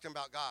talk to him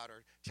about God,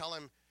 or tell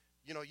him,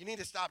 you need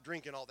to stop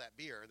drinking all that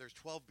beer. There's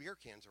 12 beer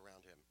cans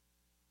around him.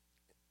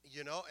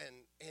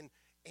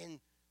 And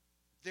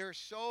they're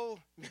so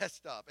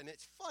messed up. And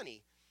it's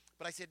funny.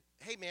 But I said,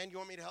 hey, man, you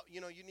want me to help?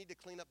 You need to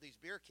clean up these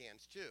beer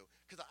cans, too,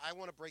 because I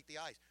want to break the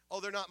ice. Oh,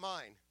 they're not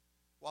mine,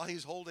 while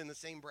he's holding the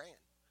same brand.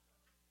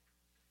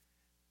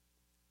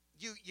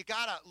 You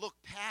got to look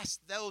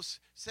past those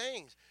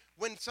sayings.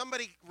 When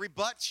somebody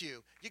rebuts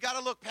you, you got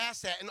to look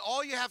past that. And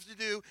all you have to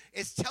do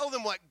is tell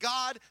them what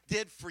God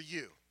did for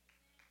you.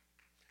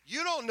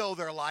 You don't know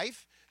their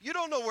life. You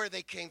don't know where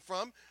they came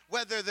from,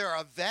 whether they're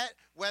a vet,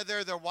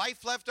 whether their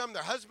wife left them,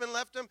 their husband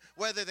left them,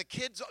 whether the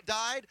kids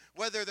died,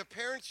 whether their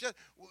parents just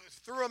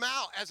threw them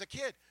out as a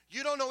kid.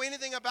 You don't know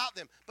anything about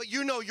them, but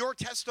you know your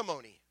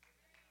testimony.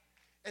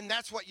 And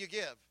that's what you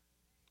give.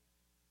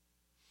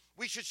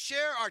 We should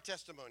share our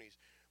testimonies.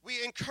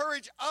 We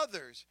encourage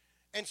others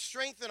and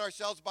strengthen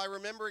ourselves by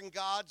remembering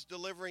God's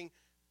delivering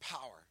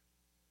power.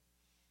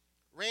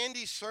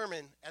 Randy's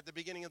sermon at the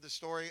beginning of the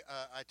story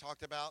I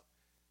talked about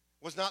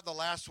was not the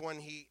last one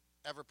he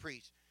ever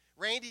preached.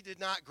 Randy did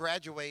not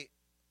graduate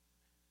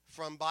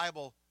from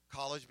Bible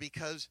college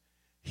because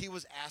he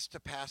was asked to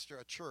pastor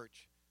a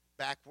church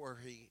back where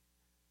he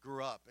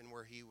grew up and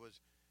where he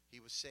was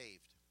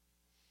saved.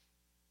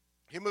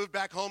 He moved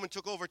back home and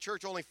took over a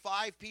church. Only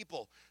 5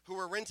 people who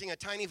were renting a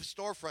tiny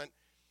storefront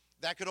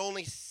that could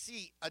only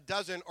seat a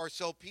dozen or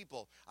so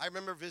people. I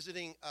remember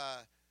visiting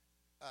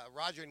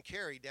Roger and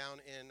Carrie down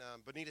in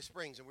Bonita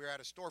Springs, and we were at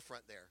a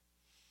storefront there.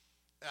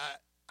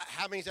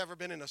 How many's ever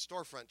been in a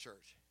storefront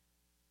church?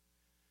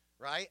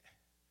 Right?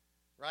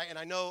 And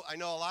I know a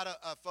lot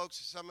of folks,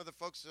 some of the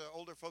folks,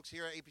 older folks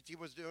here at APT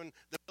was doing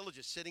the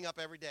villages, sitting up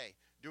every day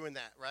doing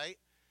that, right?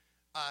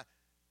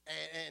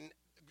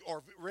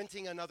 Or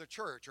renting another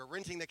church, or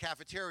renting the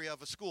cafeteria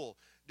of a school.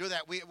 Do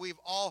that. We've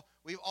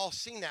all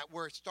seen that,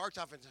 where it starts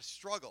off as a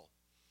struggle.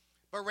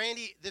 But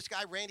this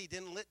guy Randy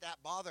didn't let that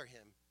bother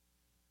him.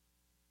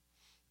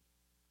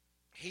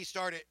 He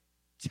started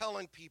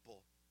telling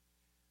people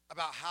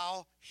about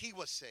how he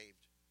was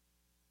saved.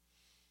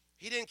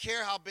 He didn't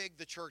care how big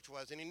the church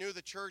was, and he knew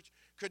the church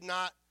could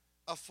not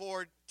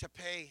afford to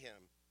pay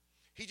him.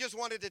 He just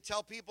wanted to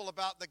tell people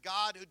about the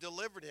God who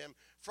delivered him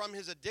from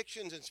his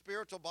addictions and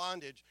spiritual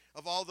bondage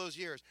of all those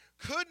years.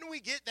 Couldn't we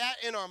get that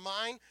in our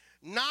mind,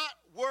 not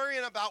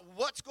worrying about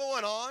what's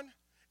going on,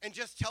 and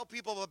just tell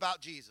people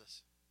about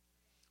Jesus?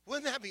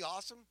 Wouldn't that be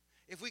awesome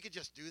if we could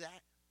just do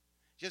that?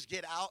 Just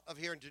get out of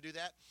here and to do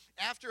that.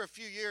 After a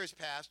few years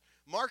passed,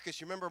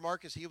 Marcus, you remember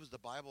Marcus? He was the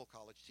Bible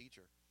college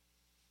teacher.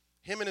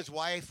 Him and his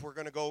wife were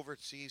going to go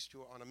overseas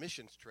on a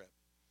missions trip.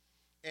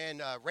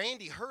 And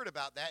Randy heard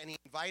about that, and he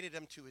invited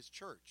him to his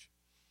church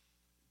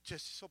to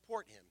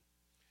support him.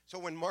 So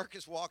when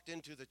Marcus walked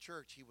into the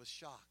church, he was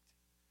shocked.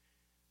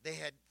 They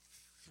had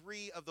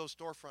 3 of those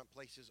storefront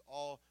places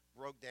all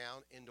broke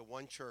down into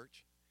one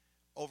church.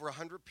 Over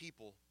 100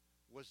 people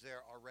was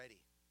there already.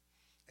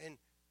 And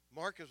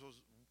Marcus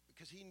was,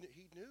 because he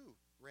knew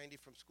Randy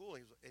from school,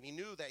 and he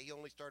knew that he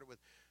only started with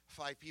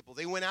 5 people.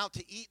 They went out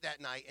to eat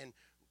that night, and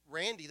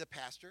Randy, the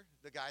pastor,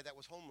 the guy that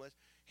was homeless,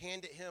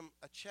 handed him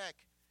a check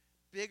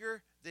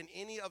bigger than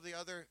any of the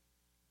other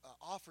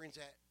offerings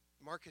that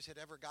Marcus had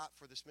ever got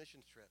for this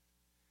missions trip.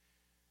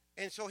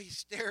 And so he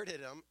stared at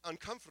him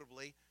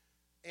uncomfortably,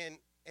 and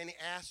he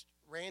asked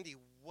Randy,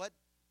 "What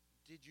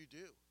did you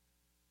do?"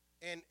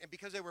 And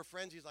because they were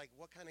friends, he's like,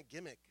 "What kind of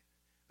gimmick?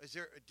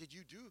 Did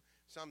you do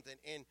something?"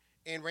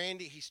 And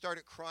Randy, he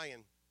started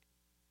crying.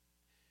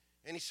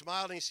 And he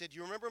smiled and he said,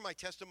 "You remember my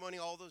testimony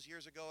all those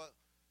years ago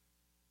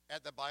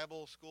at the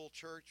Bible school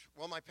church?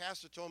 Well, my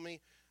pastor told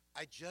me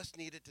I just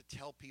needed to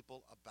tell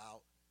people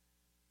about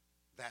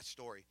that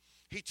story.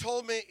 He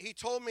told me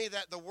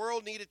that the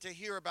world needed to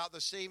hear about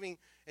the saving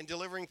and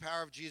delivering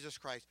power of Jesus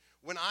Christ.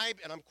 And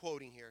I'm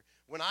quoting here,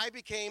 when I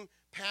became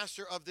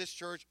pastor of this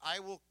church,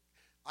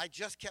 I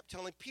just kept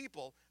telling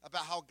people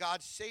about how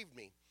God saved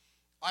me.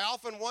 I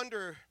often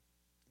wonder,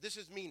 this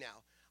is me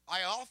now,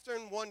 I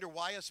often wonder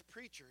why us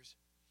preachers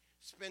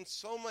spend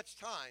so much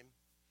time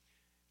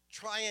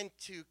trying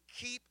to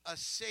keep a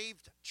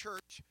saved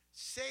church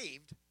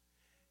saved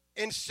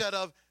instead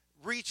of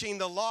reaching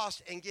the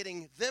lost and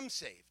getting them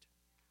saved.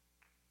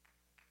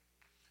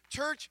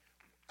 Church,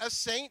 as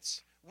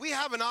saints, we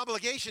have an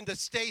obligation to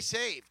stay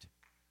saved.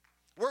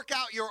 Work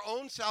out your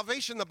own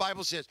salvation, the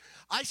Bible says.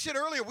 I said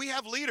earlier, we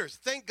have leaders.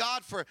 Thank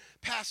God for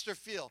Pastor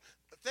Phil.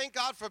 Thank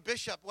God for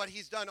Bishop, what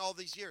he's done all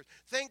these years.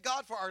 Thank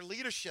God for our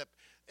leadership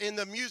in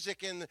the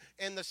music and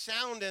the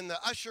sound and the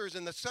ushers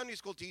and the Sunday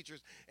school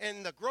teachers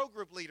and the grow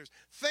group leaders.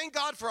 Thank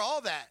God for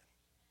all that.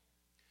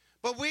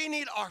 But we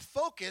need our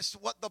focus,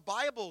 what the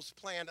Bible's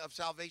plan of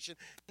salvation,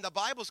 and the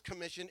Bible's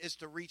commission is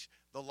to reach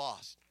the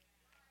lost.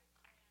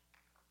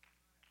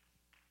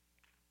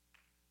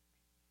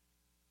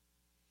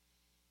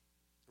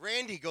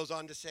 Randy goes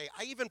on to say,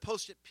 I even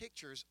posted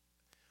pictures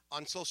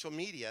on social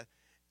media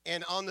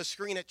and on the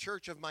screen at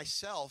church of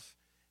myself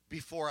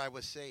before I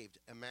was saved.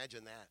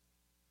 Imagine that.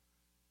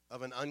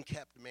 Of an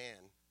unkept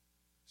man,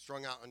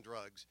 strung out on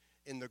drugs,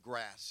 in the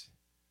grass.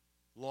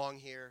 Long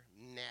hair,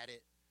 matted,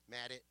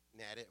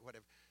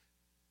 whatever.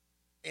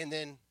 And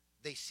then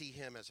they see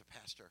him as a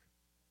pastor.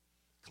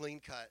 Clean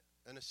cut,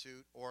 in a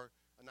suit, or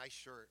a nice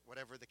shirt,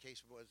 whatever the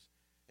case was.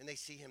 And they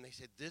see him, they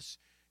said, this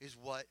is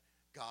what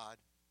God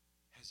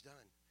has done.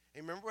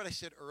 And remember what I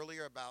said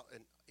earlier about,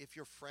 and if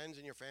your friends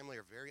and your family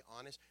are very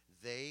honest,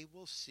 they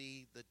will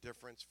see the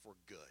difference for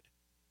good.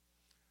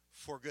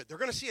 For good. They're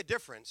going to see a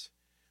difference,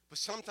 but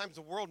sometimes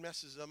the world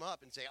messes them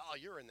up and say, oh,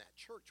 you're in that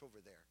church over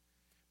there.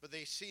 But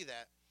they see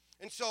that.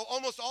 And so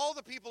almost all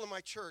the people in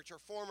my church are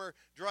former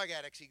drug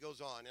addicts, he goes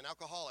on, and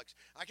alcoholics.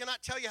 I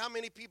cannot tell you how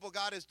many people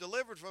God has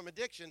delivered from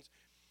addictions,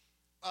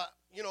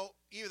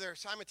 either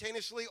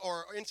simultaneously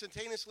or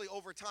instantaneously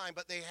over time,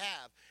 but they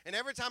have. And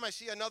every time I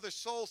see another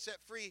soul set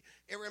free,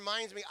 it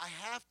reminds me I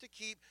have to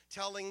keep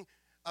telling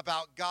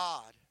about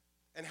God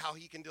and how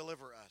he can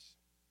deliver us.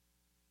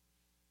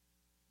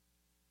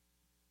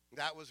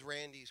 That was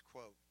Randy's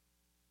quote.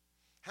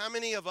 How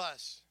many of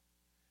us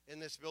in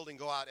this building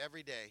go out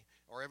every day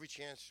or every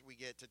chance we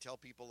get to tell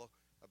people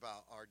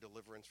about our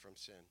deliverance from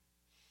sin?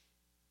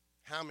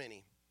 How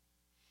many?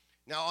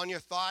 Now, on your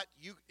thought,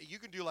 you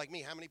can do like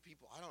me. How many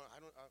people?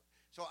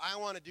 So I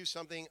want to do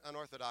something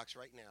unorthodox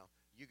right now.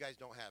 You guys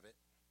don't have it,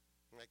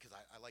 right? Because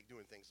I like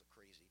doing things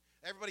crazy.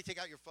 Everybody take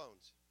out your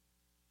phones.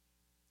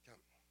 Come.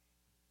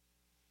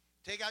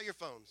 Take out your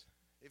phones.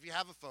 If you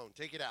have a phone,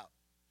 take it out.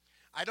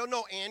 I don't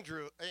know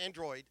Android,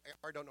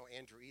 or I don't know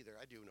Andrew either.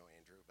 I do know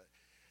Andrew, but.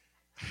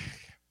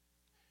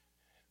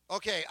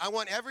 Okay, I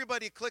want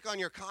everybody to click on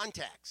your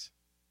contacts.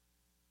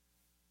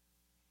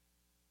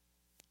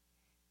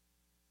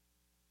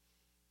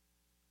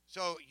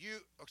 So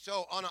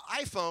on an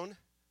iPhone,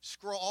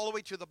 scroll all the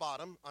way to the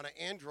bottom. On an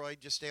Android,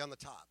 just stay on the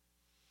top.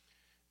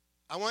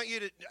 I want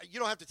you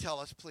don't have to tell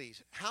us,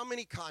 please. How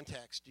many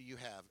contacts do you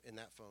have in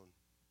that phone?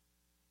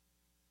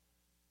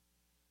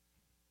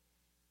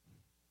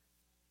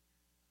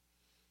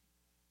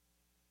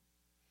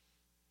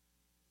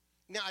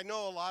 Now, I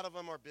know a lot of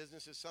them are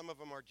businesses. Some of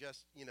them are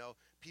just,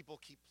 people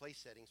keep place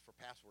settings for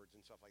passwords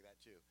and stuff like that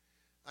too.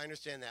 I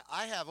understand that.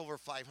 I have over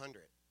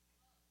 500,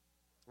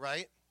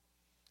 right?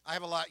 I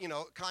have a lot,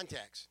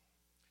 contacts.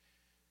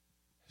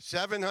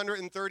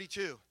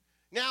 732.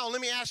 Now,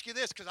 let me ask you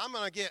this, because I'm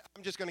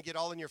just going to get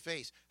all in your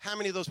face. How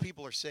many of those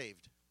people are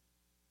saved?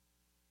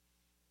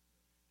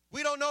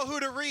 We don't know who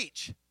to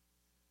reach.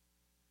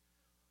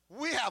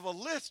 We have a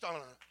list on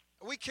it.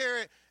 We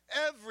carry it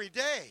every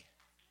day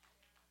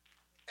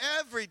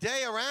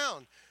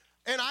around.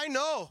 And I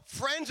know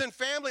friends and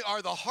family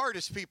are the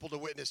hardest people to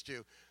witness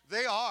to.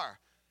 They are.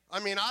 I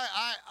mean, I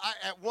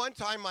at one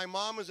time, my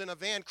mom was in a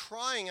van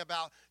crying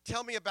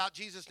tell me about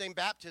Jesus' name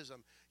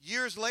baptism.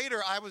 Years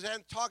later, I was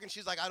talking.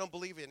 She's like, I don't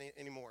believe in it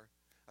anymore,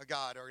 a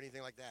God or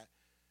anything like that.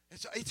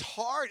 It's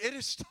hard. It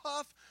is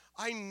tough.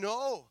 I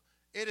know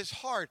it is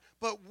hard.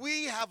 But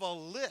we have a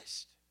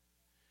list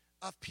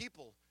of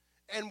people.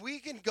 And we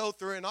can go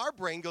through, and our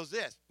brain goes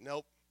this.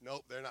 Nope,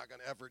 they're not going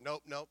to ever.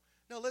 Nope.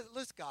 No,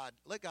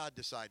 let God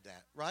decide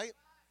that, right?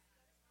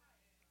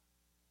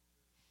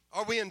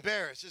 Are we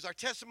embarrassed? Is our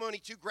testimony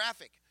too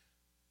graphic?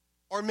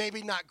 Or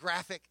maybe not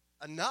graphic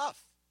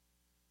enough?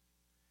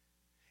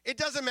 It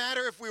doesn't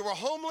matter if we were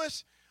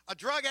homeless, a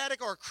drug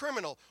addict, or a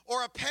criminal,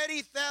 or a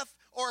petty theft,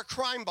 or a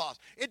crime boss.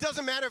 It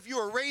doesn't matter if you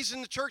were raised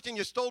in the church and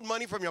you stole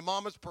money from your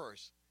mama's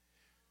purse.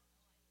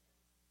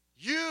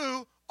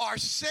 You are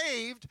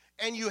saved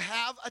and you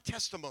have a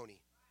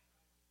testimony.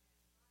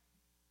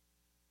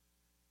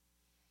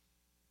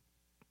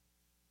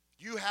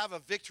 You have a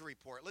victory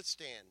report. Let's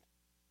stand.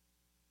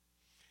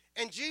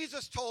 And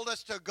Jesus told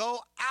us to go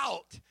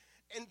out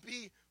and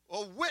be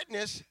a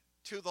witness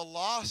to the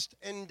lost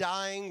and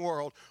dying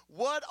world.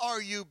 What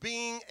are you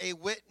being a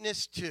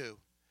witness to?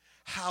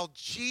 How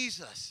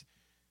Jesus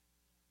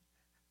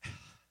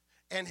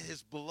and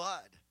his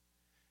blood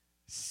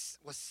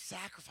was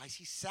sacrificed.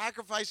 He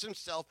sacrificed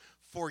himself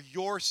for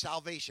your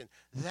salvation.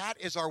 That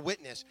is our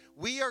witness.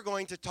 We are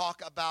going to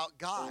talk about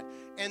God.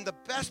 And the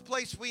best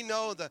place we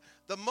know, the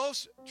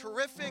most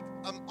terrific,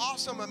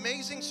 awesome,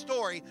 amazing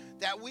story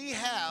that we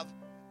have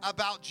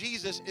about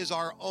Jesus is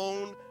our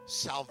own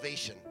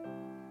salvation.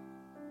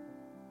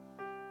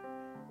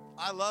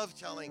 I love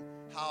telling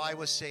how I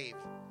was saved.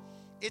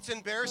 It's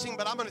embarrassing,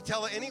 but I'm going to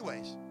tell it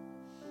anyways.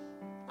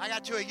 I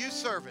got to a youth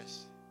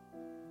service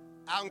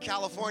out in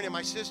California.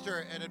 My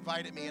sister had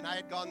invited me, and I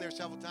had gone there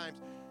several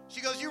times.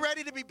 She goes, "You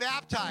ready to be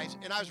baptized?"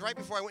 And I was right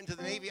before I went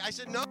into the Navy. I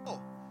said, "No,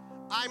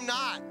 I'm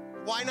not."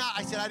 "Why not?"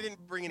 I said, "I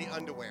didn't bring any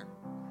underwear."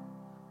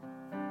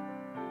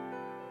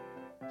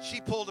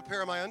 She pulled a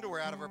pair of my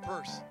underwear out of her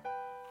purse.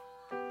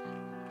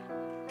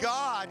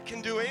 God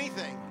can do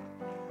anything.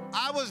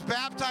 I was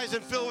baptized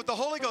and filled with the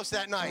Holy Ghost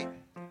that night.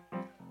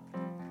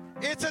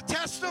 It's a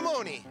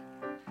testimony.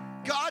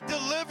 God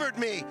delivered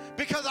me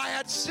because I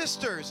had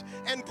sisters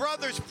and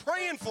brothers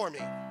praying for me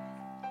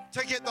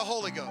to get the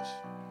Holy Ghost.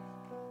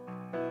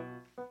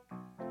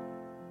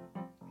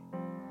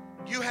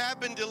 You have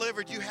been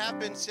delivered. You have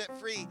been set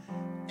free.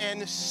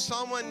 And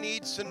someone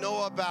needs to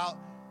know about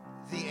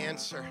the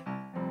answer.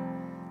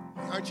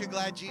 Aren't you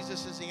glad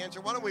Jesus is the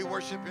answer? Why don't we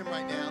worship him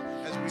right now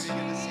as we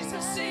begin to sing?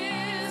 Jesus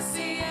is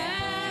the answer.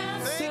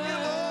 Thank you,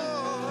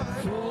 Lord.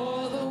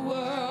 For the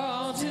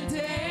world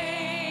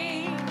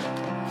today.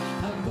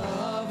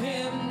 Above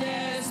him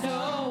there's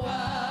no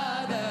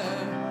other.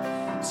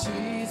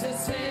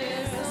 Jesus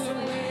is the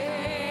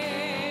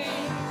way.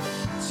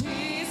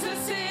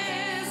 Jesus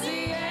is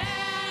the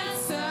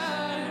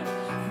answer.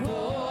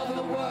 For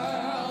the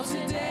world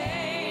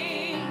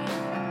today.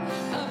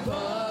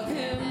 Above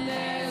him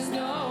there's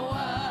no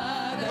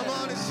other. Come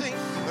on and sing.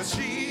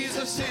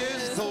 Jesus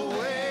is the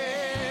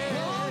way.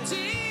 Oh, Jesus.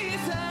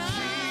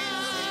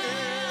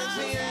 Jesus is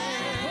the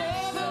answer.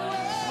 For the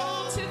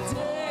world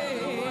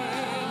today.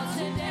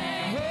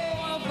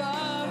 Oh,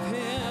 above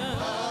him.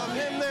 Above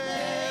him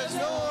there's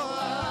no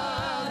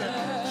other.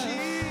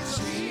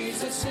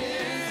 Jesus is the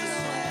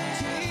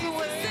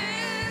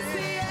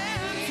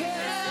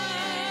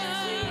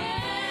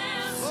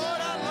answer.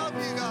 Lord, I love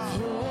you, God.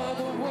 For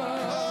the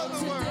world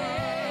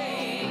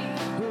today.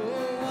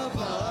 Oh,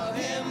 Above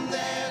him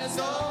there's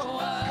no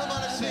other. Come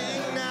on and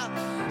sing now.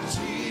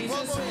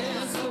 Jesus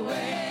is the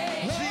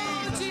way.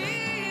 Oh, Jesus.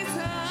 Jesus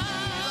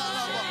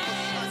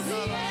is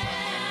the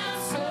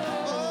answer.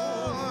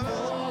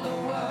 For the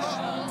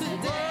world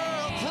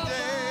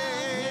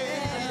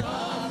today.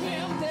 Above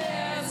him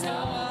there's no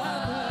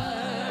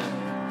other.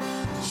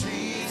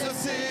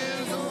 Jesus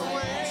is the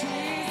way.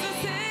 Jesus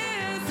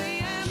is the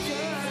answer.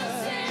 Jesus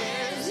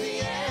is the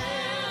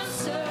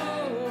answer.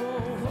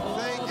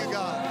 Thank you,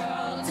 God.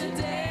 World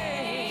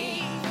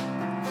today.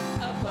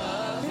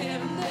 Above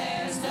him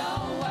there's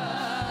no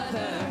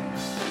other.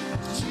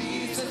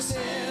 Jesus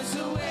is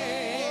the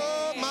way.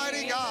 Oh,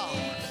 mighty God.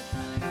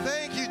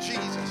 Thank you,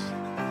 Jesus.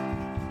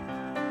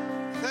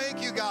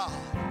 Thank you, God.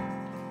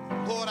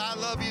 Lord, I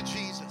love you,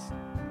 Jesus.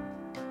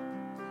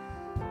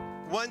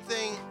 One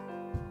thing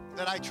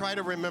that I try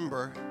to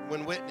remember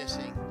when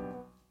witnessing,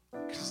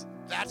 because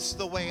that's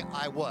the way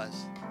I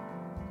was.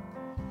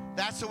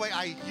 That's the way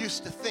I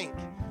used to think,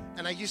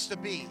 and I used to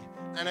be,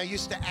 and I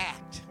used to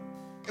act.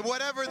 And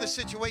whatever the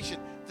situation,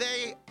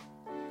 they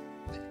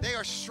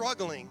are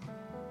struggling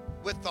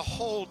with the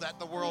hold that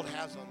the world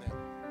has on them.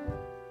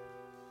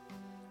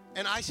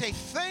 And I say,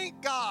 thank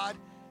God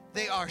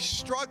they are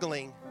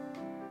struggling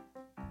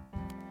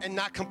and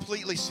not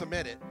completely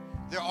submitted.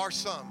 There are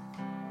some.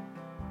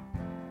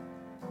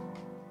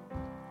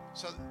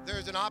 So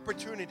there's an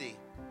opportunity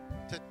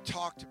to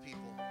talk to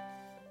people.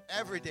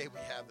 Every day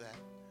we have that.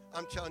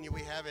 I'm telling you,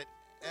 we have it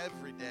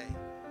every day.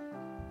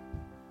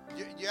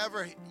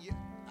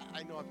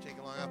 I know I'm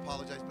taking long, I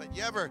apologize, but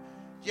you ever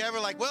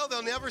like, well,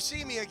 they'll never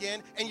see me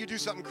again, and you do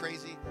something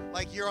crazy,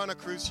 like you're on a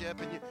cruise ship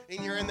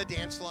and you're in the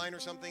dance line or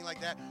something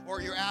like that,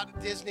 or you're out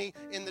at Disney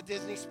in the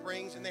Disney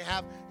Springs and they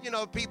have,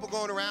 people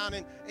going around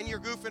and you're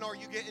goofing, or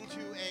you get into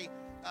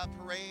a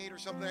parade or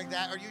something like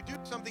that, or you do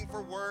something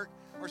for work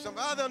or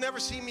something, they'll never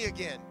see me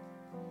again,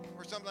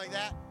 or something like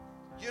that.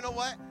 You know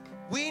what?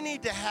 We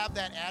need to have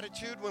that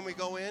attitude when we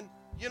go in.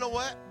 You know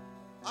what?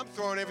 I'm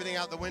throwing everything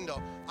out the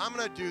window. I'm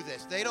going to do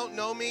this. They don't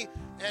know me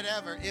and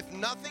ever. If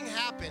nothing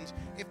happens,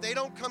 if they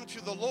don't come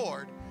to the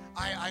Lord,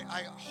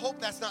 I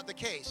hope that's not the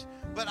case.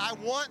 But I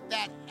want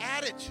that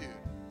attitude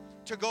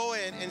to go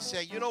in and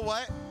say, you know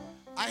what?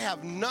 I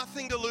have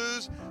nothing to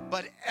lose,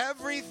 but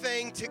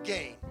everything to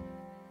gain.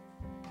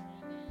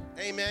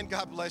 Amen.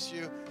 God bless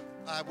you.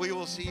 We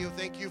will see you.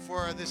 Thank you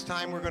for this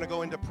time. We're going to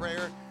go into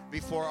prayer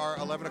before our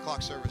 11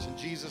 o'clock service. In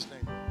Jesus'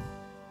 name.